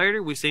 months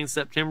later, we've seen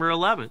September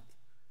 11th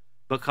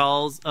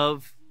because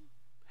of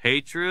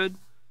hatred,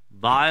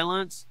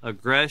 violence,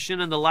 aggression,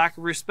 and the lack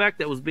of respect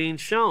that was being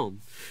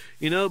shown.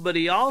 You know, but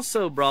he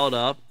also brought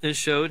up and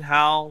showed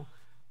how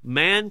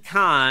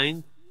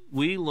mankind,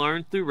 we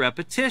learn through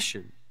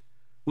repetition.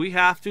 We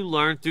have to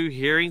learn through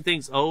hearing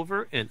things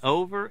over and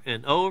over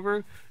and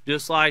over,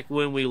 just like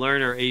when we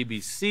learn our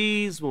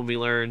ABCs, when we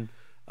learn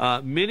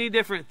many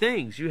different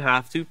things. You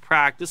have to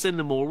practice, and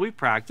the more we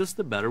practice,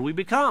 the better we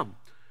become.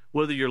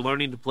 Whether you're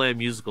learning to play a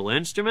musical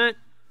instrument,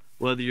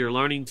 whether you're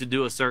learning to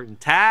do a certain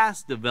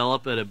task,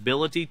 develop an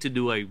ability to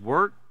do a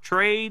work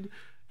trade,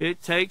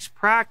 it takes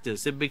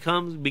practice. It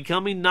becomes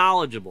becoming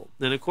knowledgeable.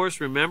 And of course,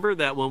 remember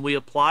that when we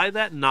apply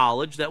that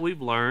knowledge that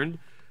we've learned,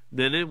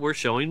 then we're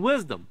showing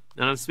wisdom.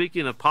 And I'm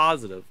speaking of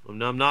positive.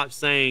 I'm not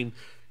saying,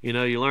 you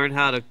know, you learn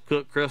how to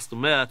cook crystal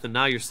meth and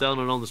now you're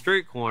selling it on the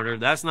street corner.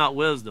 That's not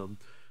wisdom.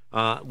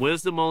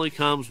 Wisdom only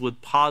comes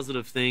with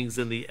positive things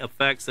and the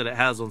effects that it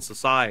has on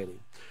society.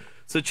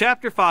 So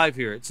chapter 5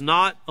 here, it's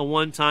not a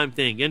one-time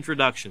thing.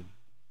 Introduction.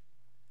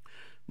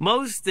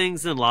 Most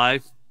things in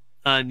life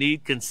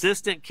need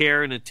consistent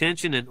care and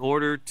attention in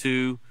order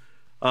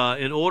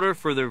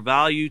for their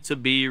value to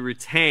be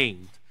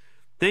retained.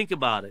 Think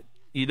about it.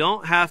 You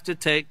don't have to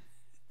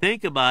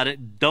think about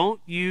it. Don't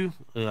you,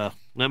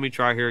 let me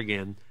try here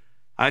again.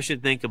 I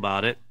should think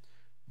about it.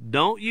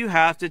 Don't you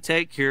have to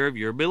take care of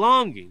your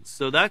belongings?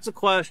 So that's a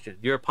question.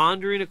 You're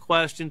pondering a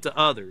question to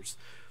others.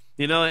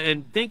 You know,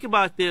 and think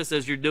about this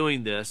as you're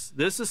doing this.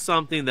 This is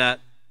something that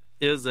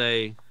is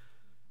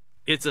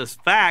it's a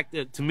fact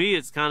that to me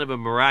it's kind of a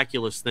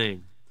miraculous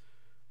thing.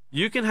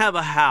 You can have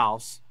a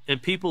house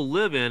and people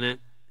live in it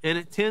and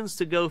it tends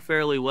to go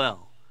fairly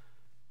well.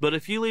 But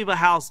if you leave a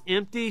house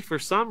empty, for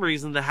some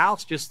reason the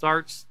house just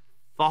starts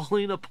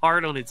falling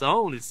apart on its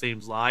own, it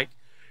seems like.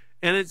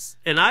 And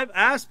I've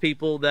asked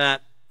people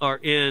that are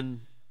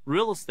in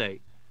real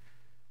estate,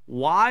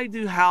 why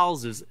do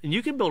houses, and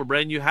you can build a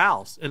brand new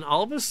house, and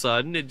all of a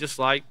sudden it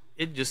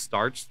just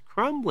starts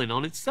crumbling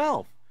on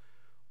itself.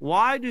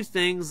 Why do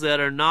things that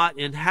are not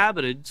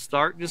inhabited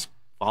start just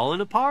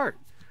falling apart?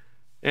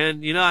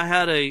 And, you know, I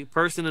had a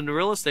person in the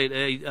real estate,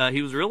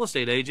 he was a real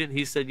estate agent.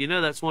 He said, you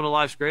know, that's one of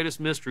life's greatest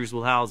mysteries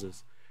with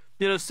houses.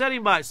 You know,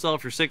 setting by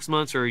itself for 6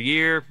 months or a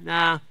year,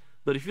 nah.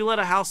 But if you let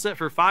a house set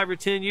for 5 or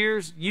 10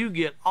 years, you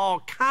get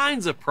all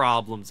kinds of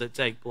problems that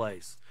take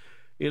place.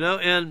 You know,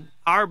 and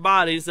our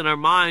bodies and our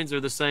minds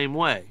are the same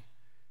way.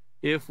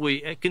 If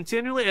we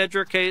continually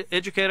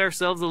educate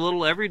ourselves a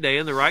little every day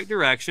in the right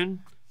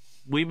direction,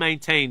 we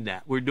maintain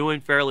that. We're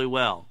doing fairly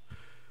well.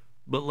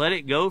 But let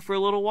it go for a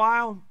little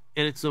while,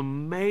 and it's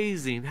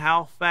amazing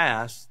how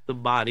fast the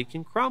body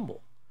can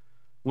crumble.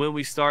 When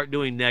we start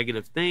doing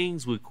negative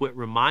things, we quit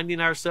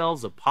reminding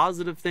ourselves of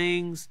positive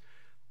things.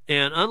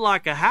 And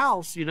unlike a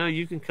house, you know,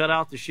 you can cut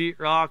out the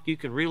sheetrock, you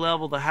can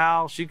re-level the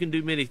house, you can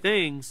do many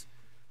things.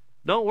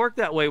 Don't work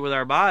that way with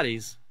our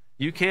bodies.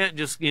 You can't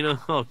just, you know,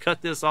 oh,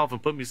 cut this off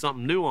and put me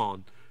something new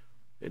on.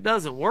 It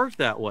doesn't work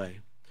that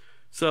way.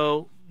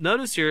 So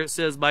notice here it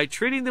says, by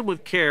treating them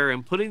with care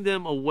and putting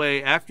them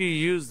away after you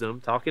use them,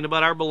 talking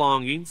about our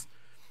belongings,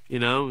 you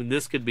know, and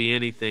this could be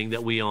anything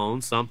that we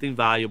own, something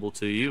valuable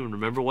to you. And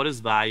remember, what is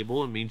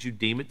valuable? It means you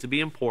deem it to be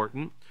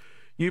important.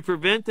 You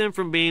prevent them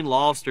from being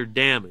lost or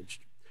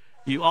damaged.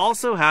 You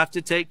also have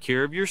to take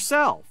care of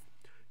yourself.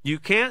 You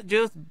can't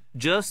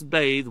just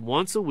bathe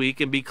once a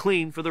week and be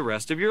clean for the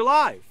rest of your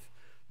life.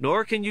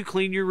 Nor can you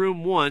clean your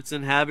room once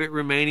and have it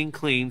remaining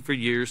clean for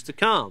years to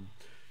come.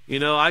 You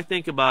know, I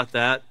think about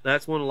that.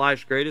 That's one of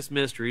life's greatest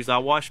mysteries. I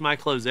wash my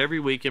clothes every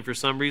week, and for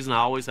some reason I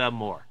always have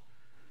more.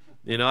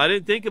 You know, I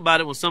didn't think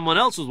about it when someone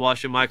else was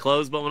washing my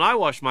clothes, but when I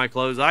wash my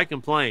clothes, I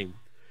complain.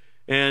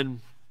 And,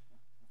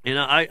 you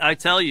know, I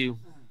tell you,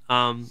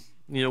 you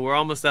know, we're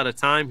almost out of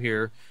time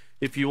here.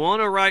 If you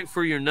want to write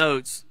for your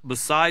notes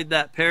beside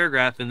that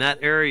paragraph in that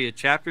area,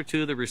 chapter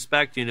 2 of the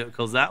respect unit,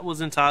 because that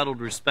was entitled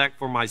Respect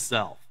for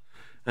Myself.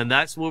 And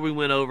that's where we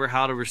went over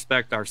how to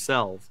respect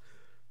ourselves.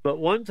 But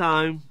one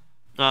time,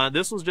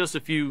 this was just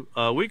a few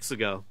weeks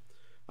ago,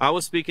 I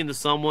was speaking to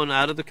someone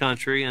out of the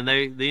country, and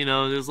they you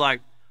know, it was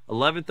like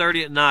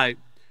 11:30 at night,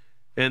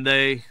 and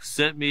they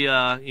sent me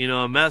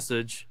a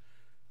message,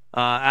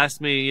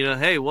 asked me,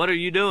 hey, what are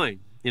you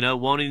doing?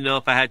 Wanting to know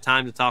if I had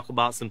time to talk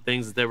about some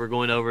things that they were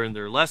going over in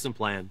their lesson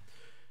plan.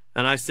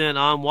 And I said,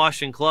 I'm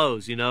washing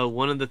clothes,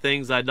 one of the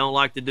things I don't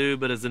like to do,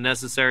 but is a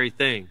necessary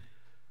thing.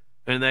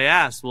 And they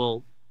asked,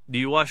 well, do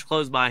you wash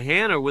clothes by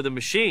hand or with a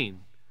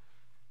machine?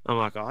 I'm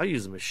like, I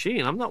use a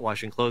machine. I'm not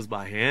washing clothes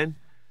by hand.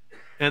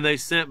 And they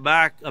sent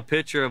back a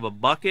picture of a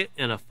bucket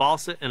and a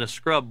faucet and a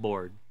scrub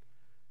board.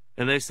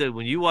 And they said,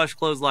 when you wash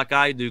clothes like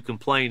I do,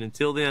 complain.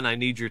 Until then, I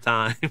need your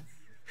time.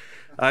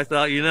 I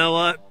thought, you know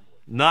what?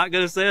 Not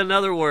going to say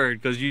another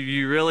word, because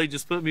you really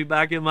just put me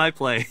back in my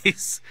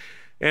place.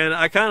 And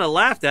I kind of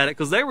laughed at it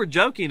because they were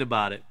joking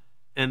about it.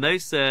 And they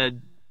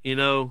said,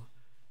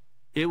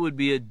 it would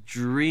be a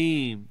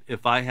dream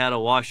if I had a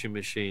washing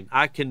machine.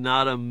 I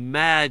cannot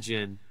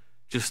imagine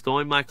just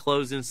throwing my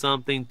clothes in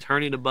something,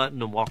 turning a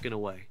button, and walking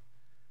away.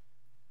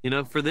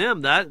 For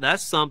them,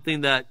 that's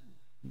something that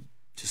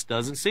just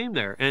doesn't seem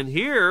there. And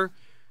here,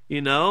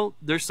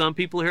 there's some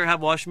people here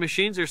have washing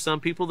machines. There's some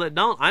people that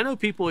don't. I know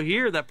people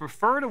here that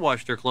prefer to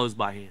wash their clothes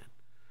by hand.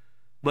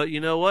 But you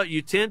know what?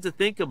 You tend to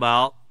think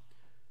about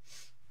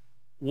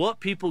what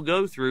people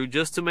go through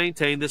just to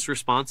maintain this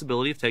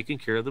responsibility of taking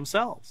care of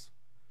themselves.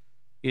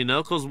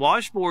 Because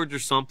washboards are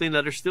something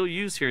that are still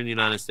used here in the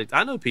United States.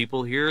 I know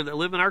people here that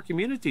live in our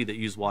community that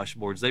use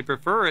washboards. They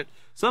prefer it.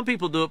 Some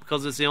people do it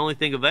because it's the only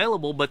thing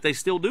available, but they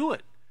still do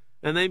it.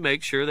 And they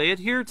make sure they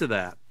adhere to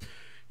that.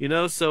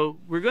 So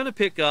we're going to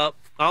pick up.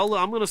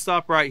 I'm going to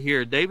stop right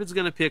here. David's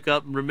going to pick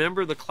up. And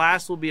remember, the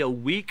class will be a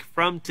week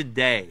from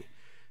today.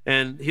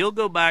 And he'll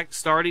go back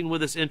starting with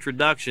this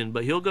introduction,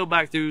 but he'll go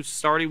back through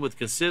starting with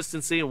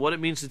consistency and what it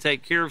means to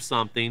take care of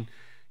something.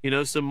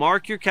 So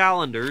mark your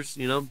calendars,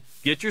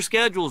 get your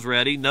schedules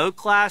ready. No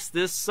class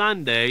this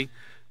Sunday.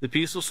 The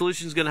Peaceful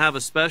Solution is going to have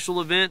a special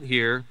event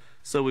here,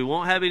 so we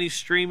won't have any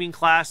streaming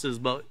classes.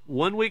 But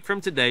 1 week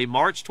from today,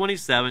 March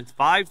 27th,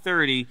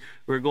 5:30,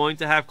 we're going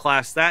to have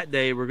class that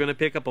day. We're going to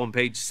pick up on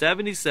page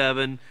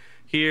 77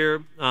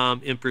 here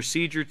in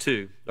Procedure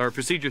 2, or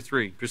Procedure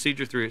 3,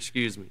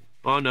 excuse me.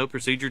 Oh, no,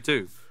 Procedure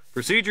 2.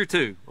 Procedure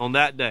 2 on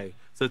that day.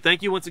 So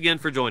thank you once again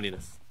for joining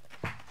us.